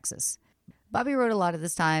Lubbock, Texas. Bobby wrote a lot at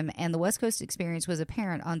this time, and the West Coast experience was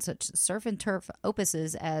apparent on such surf and turf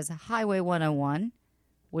opuses as Highway 101,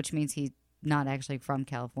 which means he's not actually from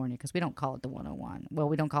California because we don't call it the 101. Well,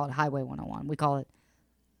 we don't call it Highway 101. We call it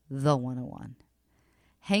the 101.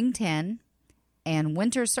 Hang 10, and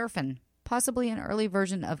Winter Surfin', possibly an early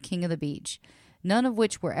version of King of the Beach, none of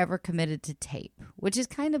which were ever committed to tape, which is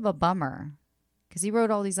kind of a bummer because he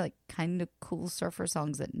wrote all these like kind of cool surfer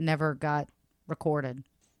songs that never got recorded.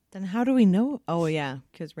 Then how do we know? Oh, yeah,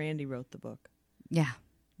 because Randy wrote the book. Yeah.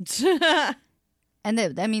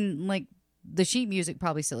 And I mean, like, the sheet music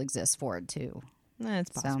probably still exists for it, too.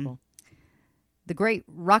 That's possible. The great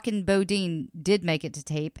Rockin' Bodine did make it to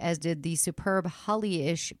tape, as did the superb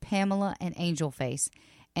Holly-ish Pamela and Angel Face,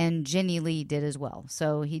 and Jenny Lee did as well.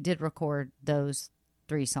 So he did record those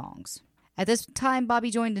 3 songs. At this time,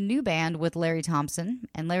 Bobby joined a new band with Larry Thompson,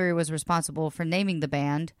 and Larry was responsible for naming the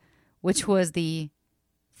band, which was the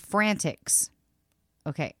Frantics.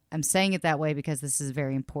 Okay, I'm saying it that way because this is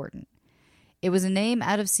very important. It was a name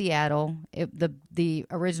out of Seattle. The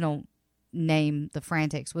original name, the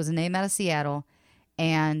Frantics, was a name out of Seattle,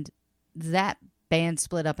 and that band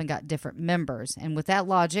split up and got different members. And with that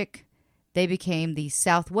logic, they became the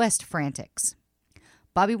Southwest Frantics.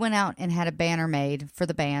 Bobby went out and had a banner made for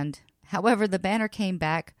the band. However, the banner came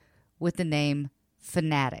back with the name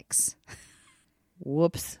Fanatics.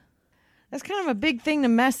 Whoops. That's kind of a big thing to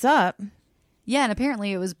mess up. Yeah, and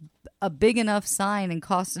apparently it was a big enough sign and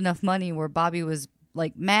cost enough money where Bobby was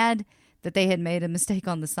like mad that they had made a mistake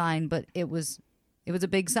on the sign, but it was a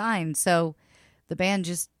big sign, so the band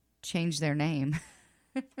just changed their name.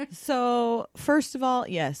 So, first of all,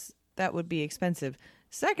 yes, that would be expensive.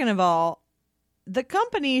 Second of all, the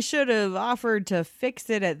company should have offered to fix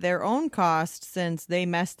it at their own cost since they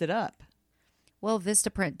messed it up. Well,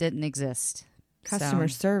 Vistaprint didn't exist. Customer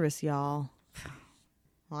service, y'all.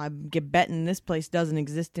 Well, I get betting this place doesn't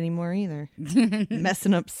exist anymore either.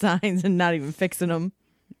 Messing up signs and not even fixing them.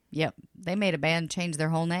 Yep, they made a band change their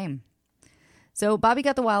whole name. So Bobby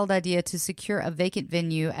got the wild idea to secure a vacant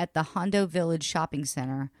venue at the Hondo Village Shopping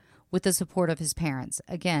Center with the support of his parents.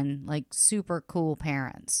 Again, like super cool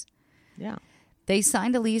parents. Yeah. They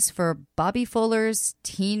signed a lease for Bobby Fuller's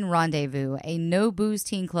Teen Rendezvous, a no-booze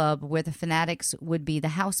teen club where the Fanatics would be the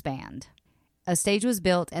house band. A stage was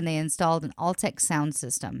built and they installed an Altec sound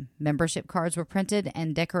system. Membership cards were printed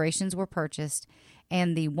and decorations were purchased.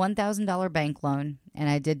 And the $1,000 bank loan, and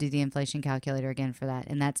I did do the inflation calculator again for that,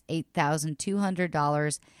 and that's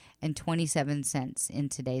 $8,200.27 in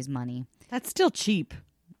today's money. That's still cheap.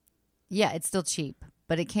 Yeah, it's still cheap,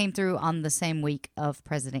 but it came through on the same week of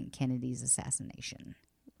President Kennedy's assassination.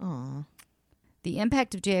 Aw. The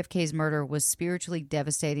impact of JFK's murder was spiritually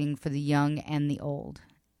devastating for the young and the old,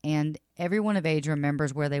 and everyone of age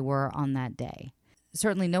remembers where they were on that day.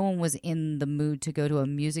 Certainly no one was in the mood to go to a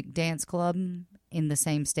music dance club in the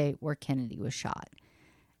same state where Kennedy was shot.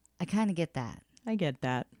 I kind of get that. I get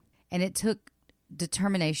that. And it took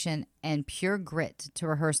determination and pure grit to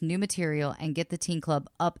rehearse new material and get the teen club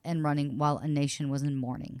up and running while a nation was in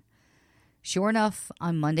mourning. Sure enough,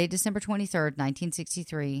 on Monday, December 23rd,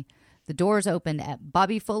 1963, the doors opened at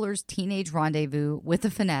Bobby Fuller's Teenage Rendezvous with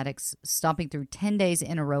the Fanatics, stomping through 10 days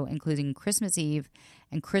in a row, including Christmas Eve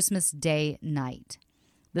and Christmas Day night.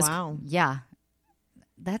 Wow. Yeah.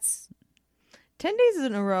 That's... 10 days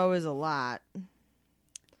in a row is a lot.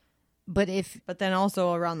 But then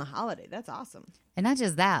also around the holiday. That's awesome. And not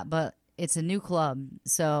just that, but it's a new club,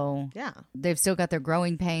 so Yeah. they've still got their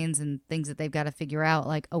growing pains and things that they've got to figure out.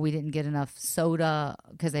 Like, oh, we didn't get enough soda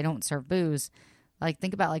because they don't serve booze. Like,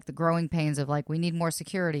 think about like the growing pains of like, we need more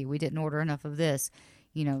security. We didn't order enough of this.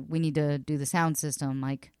 You know, we need to do the sound system.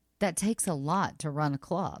 Like, that takes a lot to run a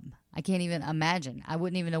club. I can't even imagine. I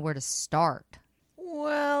wouldn't even know where to start.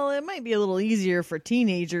 Well, it might be a little easier for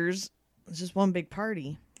teenagers. It's just one big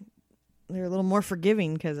party. They're a little more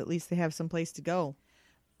forgiving because at least they have some place to go.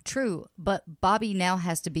 True, but Bobby now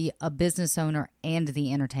has to be a business owner and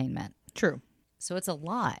the entertainment. True. So it's a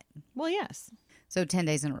lot. Well, yes. So 10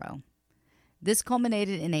 days in a row. This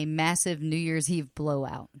culminated in a massive New Year's Eve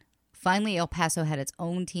blowout. Finally, El Paso had its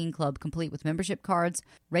own teen club complete with membership cards,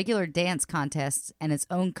 regular dance contests, and its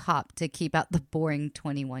own cop to keep out the boring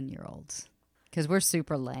 21-year-olds. Because we're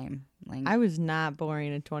super lame. Like, I was not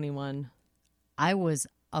boring at 21. I was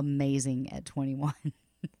amazing at 21.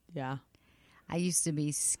 Yeah. I used to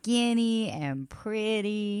be skinny and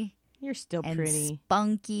pretty. You're still and pretty.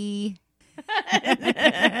 spunky.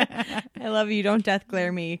 I love you. Don't death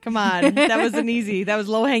glare me. Come on. That wasn't easy. That was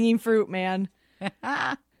low-hanging fruit, man.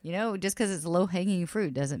 You know, just because it's low-hanging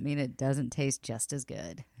fruit doesn't mean it doesn't taste just as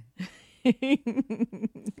good.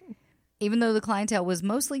 Even though the clientele was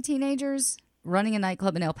mostly teenagers, running a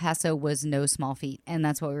nightclub in El Paso was no small feat, and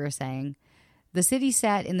that's what we were saying. The city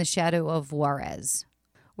sat in the shadow of Juarez,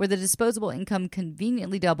 where the disposable income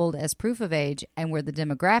conveniently doubled as proof of age and where the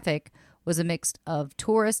demographic was a mix of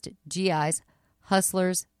tourist, GIs,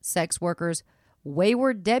 hustlers, sex workers,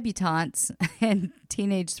 wayward debutantes, and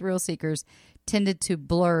teenage thrill seekers tended to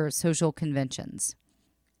blur social conventions.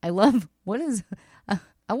 I love,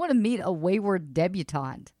 I want to meet a wayward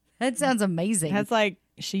debutante. That sounds amazing. That's like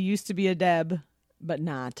she used to be a Deb, but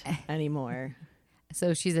not anymore.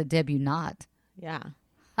 So she's a debutante. Yeah.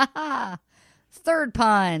 Ha Third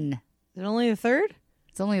pun. Is it only the third?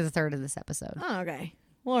 It's only the third of this episode. Oh, okay.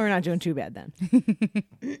 Well, we're not doing too bad then.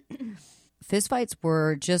 Fistfights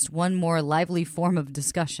were just one more lively form of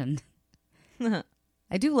discussion.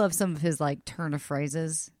 I do love some of his like turn of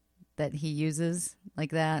phrases that he uses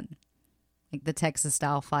like that. Like the Texas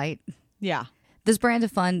style fight. Yeah. This brand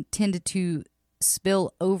of fun tended to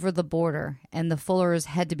spill over the border, and the Fullers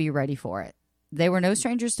had to be ready for it. They were no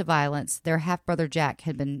strangers to violence. Their half-brother Jack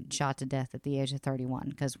had been shot to death at the age of 31,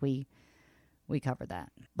 because we covered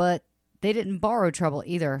that. But they didn't borrow trouble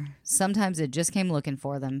either. Sometimes it just came looking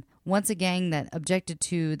for them. Once a gang that objected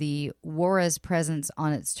to the Juarez presence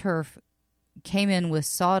on its turf came in with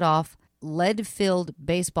sawed-off, lead-filled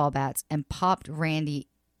baseball bats and popped Randy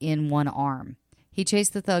in one arm. He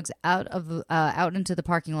chased the thugs out into the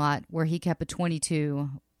parking lot where he kept a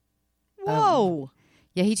 .22. Whoa.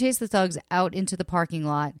 He chased the thugs out into the parking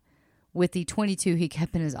lot with the .22 he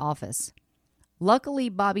kept in his office. Luckily,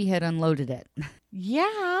 Bobby had unloaded it.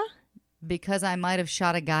 Yeah. Because I might have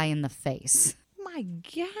shot a guy in the face. My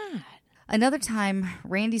God. Another time,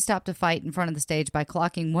 Randy stopped a fight in front of the stage by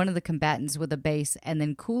clocking one of the combatants with a bass and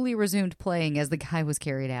then coolly resumed playing as the guy was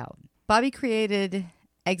carried out. Bobby created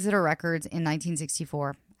Exeter Records in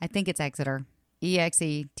 1964. I think it's Exeter.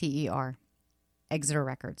 Exeter. Exeter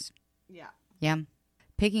Records. Yeah. Yeah.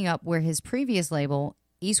 Picking up where his previous label,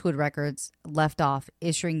 Eastwood Records, left off,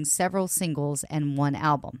 issuing several singles and one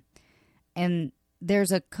album. And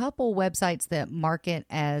there's a couple websites that mark it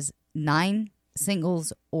as 9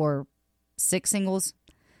 singles or 6 singles.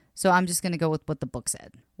 So I'm just going to go with what the book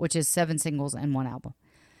said, which is 7 singles and 1 album.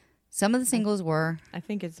 Some of the singles were... I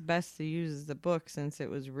think it's best to use the book since it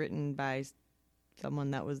was written by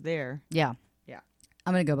someone that was there. Yeah. Yeah.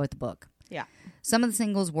 I'm going to go with the book. Yeah. Some of the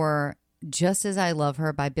singles were Just As I Love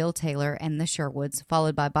Her by Bill Taylor and the Sherwoods,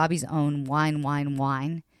 followed by Bobby's own Wine, Wine,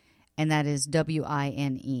 Wine. And that is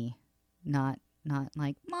W-I-N-E. Not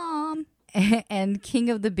like Mom. And King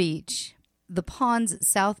of the Beach. The Pawns,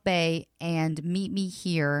 South Bay, and Meet Me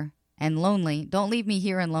Here and Lonely. Don't Leave Me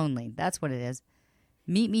Here and Lonely. That's what it is.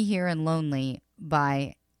 Meet Me Here and Lonely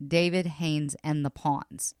by David Haynes and the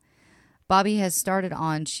Pawns. Bobby had started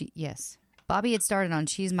on She's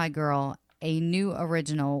My Girl, a new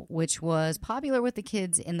original, which was popular with the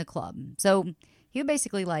kids in the club. So he would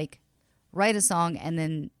basically like write a song and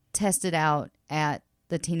then test it out at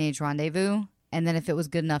the Teenage Rendezvous. And then if it was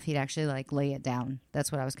good enough, he'd actually like lay it down.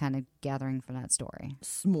 That's what I was kind of gathering from that story.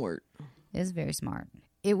 Smart. It is very smart.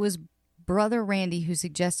 It was brother Randy who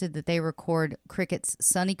suggested that they record Cricket's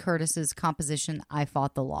Sonny Curtis's composition, I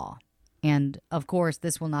Fought the Law. And of course,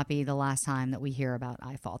 this will not be the last time that we hear about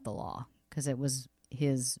I Fought the Law, because it was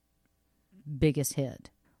his biggest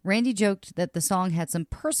hit. Randy joked that the song had some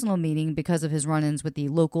personal meaning because of his run-ins with the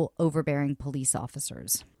local overbearing police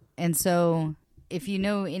officers. And so if you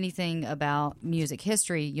know anything about music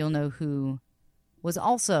history, you'll know who was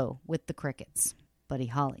also with the Crickets, Buddy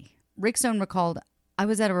Holly. Rick Stone recalled, "I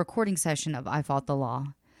was at a recording session of I Fought the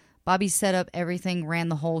Law. Bobby set up everything, ran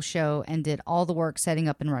the whole show, and did all the work setting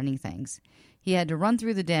up and running things. He had to run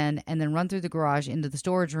through the den and then run through the garage into the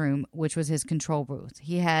storage room, which was his control booth.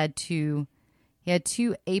 He had two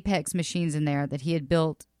Apex machines in there that he had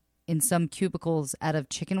built in some cubicles out of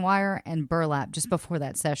chicken wire and burlap just before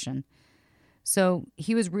that session. So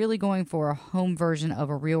he was really going for a home version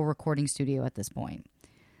of a real recording studio at this point.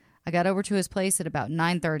 I got over to his place at about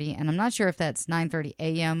 9:30, and I'm not sure if that's 9:30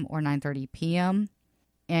 a.m. or 9:30 p.m.,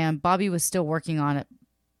 and Bobby was still working on it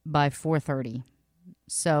by 4:30.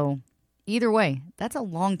 So either way, that's a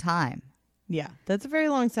long time. Yeah, that's a very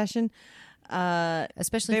long session.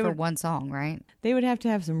 Especially for one song, right? They would have to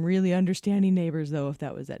have some really understanding neighbors, though, if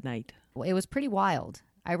that was at night. Well, it was pretty wild.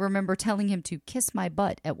 I remember telling him to kiss my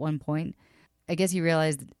butt at one point. I guess he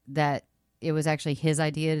realized that it was actually his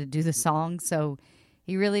idea to do the song, so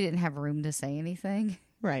he really didn't have room to say anything.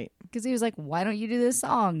 Right. Because he was like, why don't you do this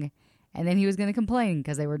song? And then he was going to complain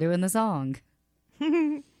because they were doing the song.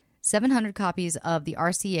 700 copies of the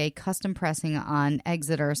RCA custom pressing on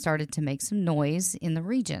Exeter started to make some noise in the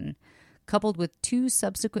region. Coupled with 2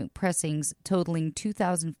 subsequent pressings totaling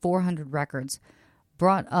 2,400 records,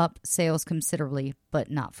 brought up sales considerably,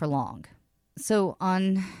 but not for long. So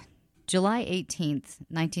on July 18th,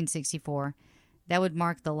 1964, that would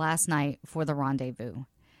mark the last night for the Rendezvous.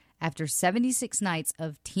 After 76 nights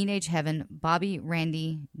of teenage heaven, Bobby,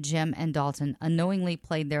 Randy, Jim, and Dalton unknowingly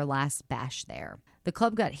played their last bash there. The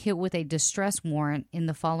club got hit with a distress warrant in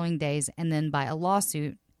the following days and then by a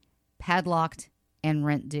lawsuit, padlocked, and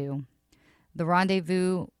rent due. The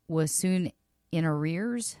Rendezvous was soon in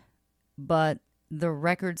arrears, but the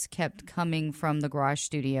records kept coming from the garage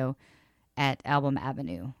studio at Album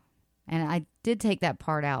Avenue. And I did take that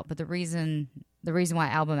part out, but the reason why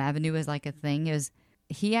Album Avenue is like a thing is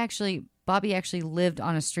Bobby actually lived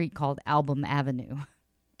on a street called Album Avenue.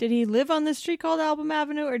 Did he live on the street called Album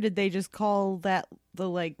Avenue, or did they just call that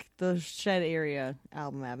the shed area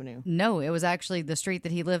Album Avenue? No, it was actually the street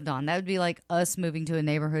that he lived on. That would be like us moving to a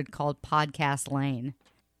neighborhood called Podcast Lane.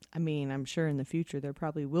 I mean, I'm sure in the future there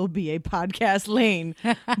probably will be a Podcast Lane,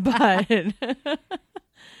 but that'd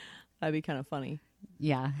be kind of funny.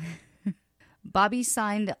 Yeah. Bobby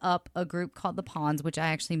signed up a group called the Pawns, which I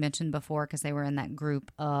actually mentioned before because they were in that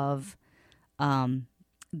group of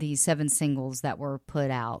the 7 singles that were put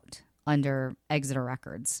out under Exeter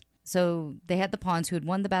Records. So they had the Pawns, who had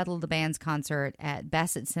won the Battle of the Bands concert at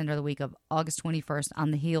Bassett Center the week of August 21st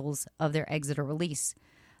on the heels of their Exeter release.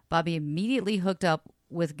 Bobby immediately hooked up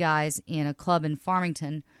with guys in a club in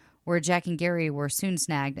Farmington where Jack and Gary were soon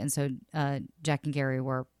snagged, and so Jack and Gary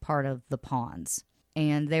were part of the Pawns.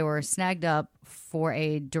 And they were snagged up for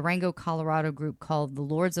a Durango, Colorado group called the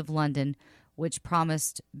Lords of London, which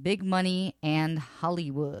promised big money and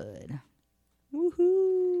Hollywood.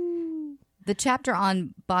 Woohoo! The chapter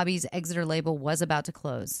on Bobby's Exeter label was about to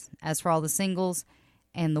close. As for all the singles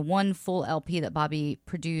and the one full LP that Bobby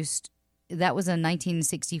produced, that was a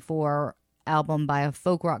 1964 album by a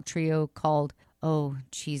folk rock trio called,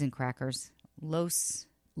 cheese and crackers, Los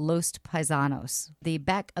Paisanos. The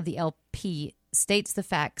back of the LP states the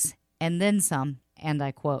facts and then some, and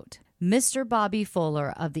I quote, Mr. Bobby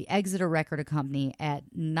Fuller of the Exeter Record Company at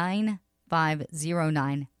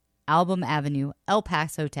 9509 Album Avenue, El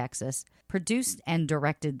Paso, Texas, produced and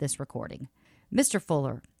directed this recording. Mr.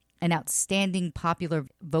 Fuller, an outstanding popular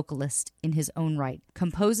vocalist in his own right,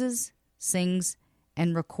 composes, sings,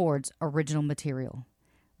 and records original material.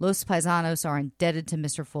 Los Paisanos are indebted to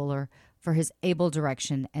Mr. Fuller for his able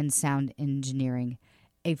direction and sound engineering.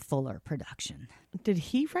 A Fuller production. Did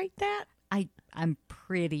he write that? I'm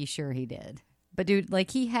pretty sure he did. But dude,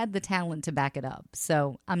 he had the talent to back it up,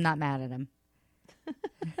 so I'm not mad at him.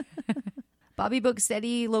 Bobby booked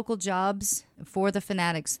steady local jobs for the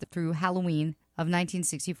Fanatics through Halloween of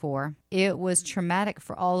 1964. It was traumatic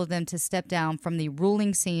for all of them to step down from the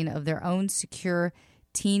ruling scene of their own secure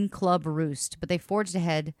teen club roost, but they forged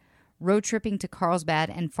ahead, road tripping to Carlsbad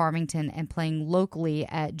and Farmington and playing locally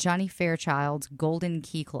at Johnny Fairchild's Golden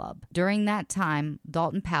Key Club. During that time,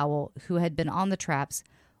 Dalton Powell, who had been on the Traps,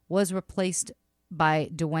 was replaced by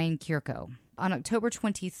Dwayne Kirko. On October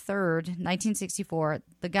 23rd, 1964,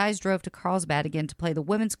 the guys drove to Carlsbad again to play the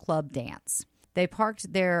Women's Club Dance. They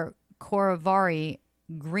parked their Corvair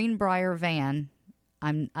Greenbrier van.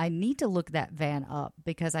 I need to look that van up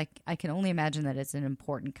because I can only imagine that it's an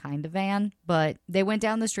important kind of van. But they went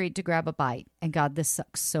down the street to grab a bite, and God, this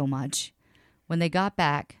sucks so much. When they got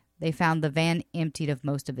back, they found the van emptied of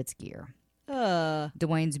most of its gear.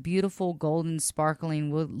 Dwayne's beautiful, golden,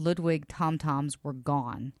 sparkling Ludwig tom-toms were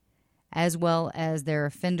gone, as well as their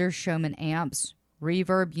Fender Showman amps,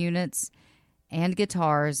 reverb units, and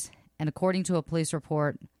guitars, and according to a police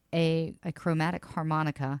report, a chromatic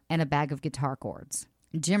harmonica and a bag of guitar cords.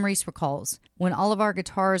 Jim Reese recalls, when all of our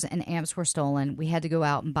guitars and amps were stolen, we had to go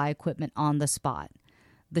out and buy equipment on the spot.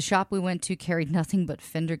 The shop we went to carried nothing but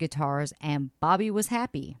Fender guitars, and Bobby was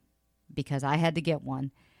happy because I had to get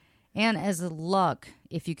one. And as luck,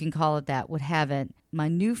 if you can call it that, would have it, my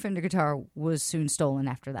new Fender guitar was soon stolen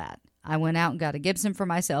after that. I went out and got a Gibson for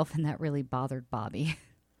myself, and that really bothered Bobby.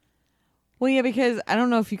 Well, yeah, because I don't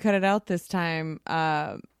know if you cut it out this time,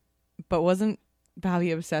 but wasn't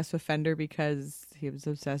Bobby obsessed with Fender because he was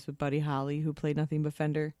obsessed with Buddy Holly, who played nothing but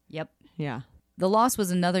Fender? Yep. Yeah. The loss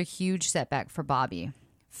was another huge setback for Bobby.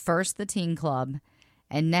 First, the teen club,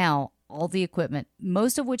 and now all the equipment,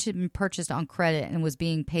 most of which had been purchased on credit and was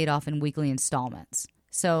being paid off in weekly installments.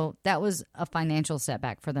 So that was a financial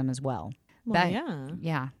setback for them as well.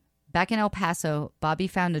 Yeah. Back in El Paso, Bobby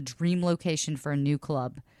found a dream location for a new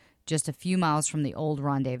club, just a few miles from the old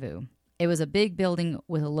Rendezvous. It was a big building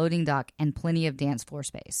with a loading dock and plenty of dance floor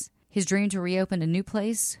space. His dream to reopen a new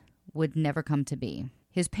place would never come to be.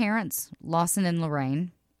 His parents, Lawson and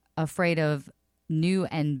Lorraine, afraid of new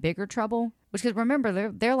and bigger trouble, which, because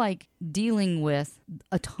remember, they're like dealing with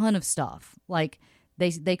a ton of stuff. Like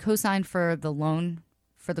they co-signed for the loan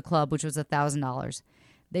for the club, which was $1,000.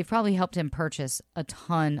 They've probably helped him purchase a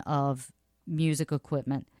ton of music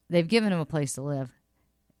equipment. They've given him a place to live.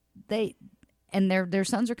 Their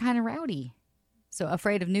sons are kind of rowdy. So,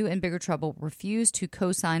 afraid of new and bigger trouble, refused to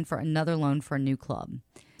co-sign for another loan for a new club.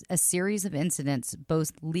 A series of incidents,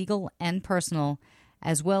 both legal and personal,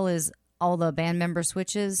 as well as all the band member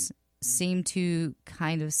switches, seem to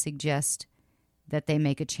kind of suggest that they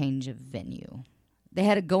make a change of venue. They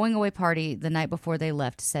had a going-away party the night before they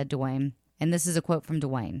left, said Dwayne. And this is a quote from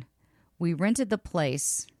Dwayne. We rented the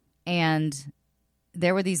place, and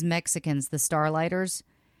there were these Mexicans, the Starlighters,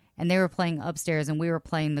 and they were playing upstairs, and we were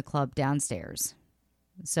playing the club downstairs.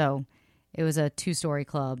 So it was a 2-story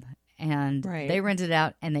club, and They rented it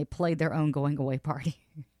out, and they played their own going-away party.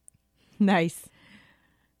 Nice.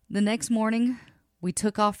 The next morning, we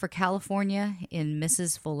took off for California in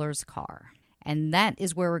Mrs. Fuller's car. And that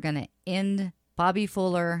is where we're going to end Bobby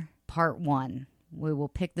Fuller Part 1. We will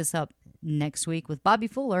pick this up next week with Bobby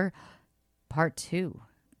Fuller Part 2.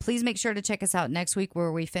 Please make sure to check us out next week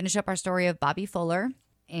where we finish up our story of Bobby Fuller.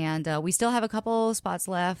 And we still have a couple spots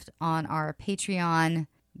left on our Patreon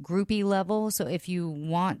groupie level. So if you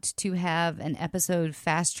want to have an episode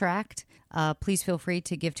fast-tracked, please feel free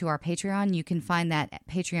to give to our Patreon. You can find that at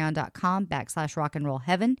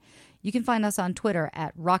patreon.com/rockandrollheaven. You can find us on Twitter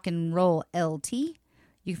at rockandrolllt.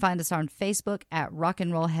 You can find us on Facebook at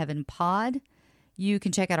rockandrollheavenpod. You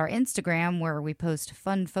can check out our Instagram where we post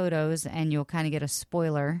fun photos and you'll kind of get a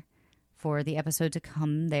spoiler for the episode to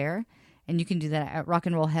come there. And you can do that at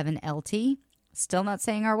rockandrollheavenlt. Still not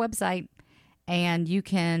saying our website. And you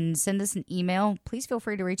can send us an email. Please feel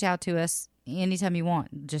free to reach out to us anytime you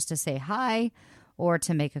want, just to say hi or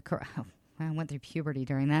to make a... I went through puberty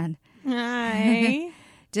during that. Hi.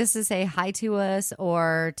 Just to say hi to us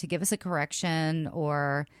or to give us a correction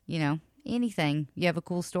or, anything. You have a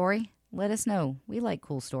cool story? Let us know. We like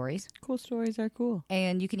cool stories. Cool stories are cool.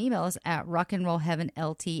 And you can email us at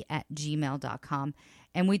rockandrollheavenlt@gmail.com.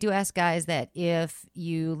 And we do ask, guys, that if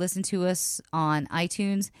you listen to us on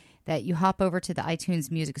iTunes, that you hop over to the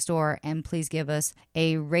iTunes Music Store and please give us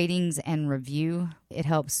a ratings and review. It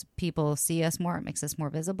helps people see us more. It makes us more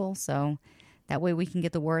visible. So that way we can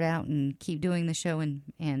get the word out and keep doing the show and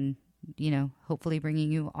hopefully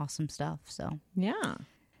bringing you awesome stuff. So yeah.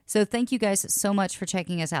 So thank you guys so much for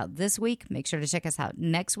checking us out this week. Make sure to check us out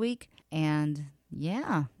next week. And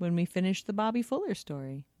yeah. When we finish the Bobby Fuller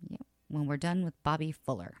story. Yeah. When we're done with Bobby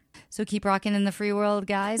Fuller. So keep rocking in the free world,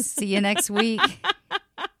 guys. See you next week.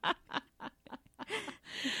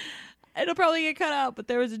 It'll probably get cut out, but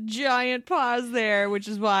there was a giant pause there, which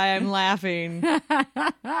is why I'm laughing.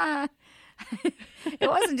 It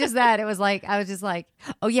wasn't just that. It was like, I was just like,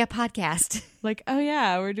 oh yeah, podcast. Like, oh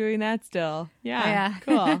yeah, we're doing that still. Yeah. Yeah.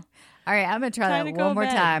 Cool. All right, I'm going to try that one more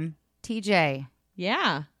time. TJ.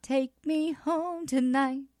 Yeah. Take me home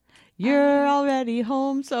tonight. You're already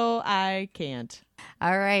home, so I can't.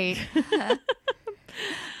 All right.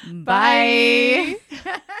 Bye.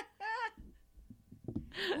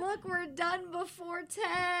 Look, we're done before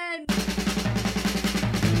 10.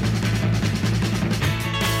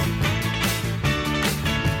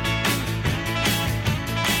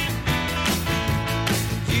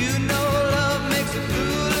 You know love makes a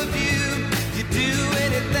fool of you. You do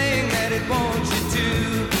anything that it won't.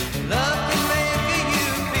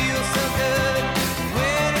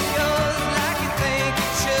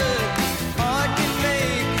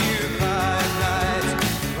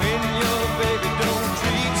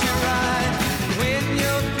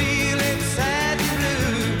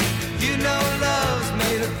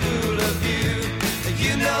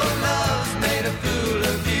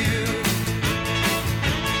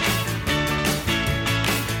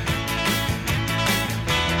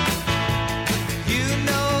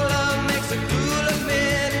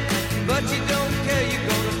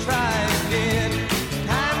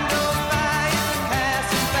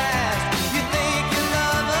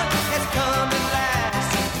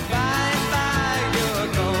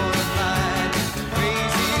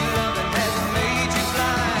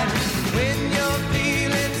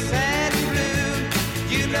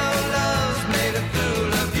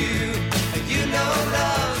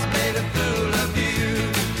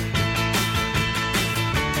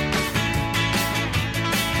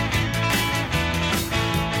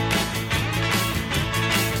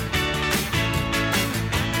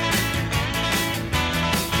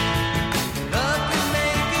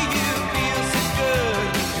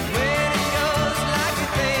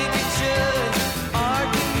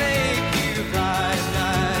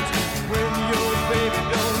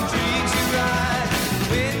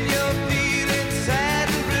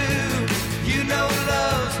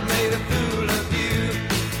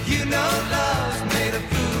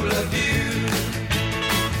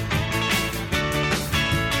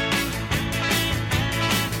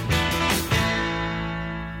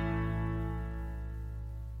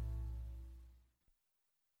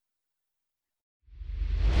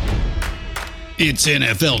 It's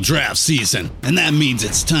NFL draft season, and that means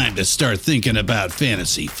it's time to start thinking about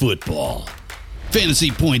fantasy football.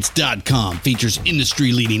 FantasyPoints.com features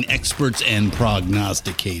industry-leading experts and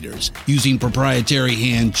prognosticators using proprietary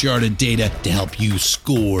hand-charted data to help you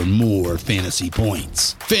score more fantasy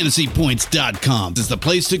points. FantasyPoints.com is the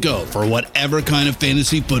place to go for whatever kind of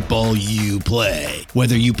fantasy football you play.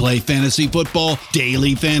 Whether you play fantasy football,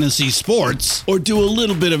 daily fantasy sports, or do a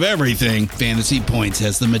little bit of everything, Fantasy Points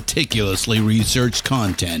has the meticulously researched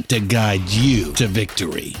content to guide you to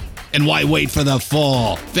victory. And why wait for the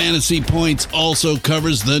fall? Fantasy Points also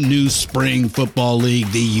covers the new spring football league,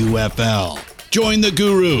 the UFL. Join the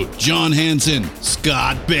guru, John Hansen,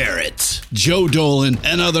 Scott Barrett, Joe Dolan,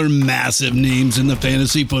 and other massive names in the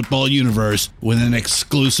fantasy football universe with an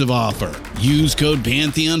exclusive offer. Use code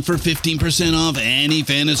Pantheon for 15% off any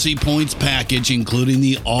Fantasy Points package, including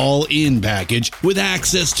the all-in package, with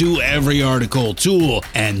access to every article, tool,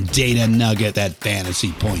 and data nugget that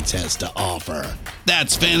Fantasy Points has to offer.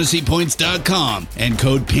 That's FantasyPoints.com and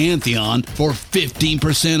code Pantheon for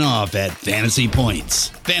 15% off at Fantasy Points.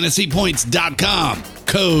 FantasyPoints.com,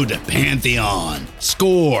 code Pantheon.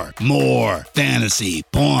 Score more fantasy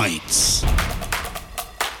points.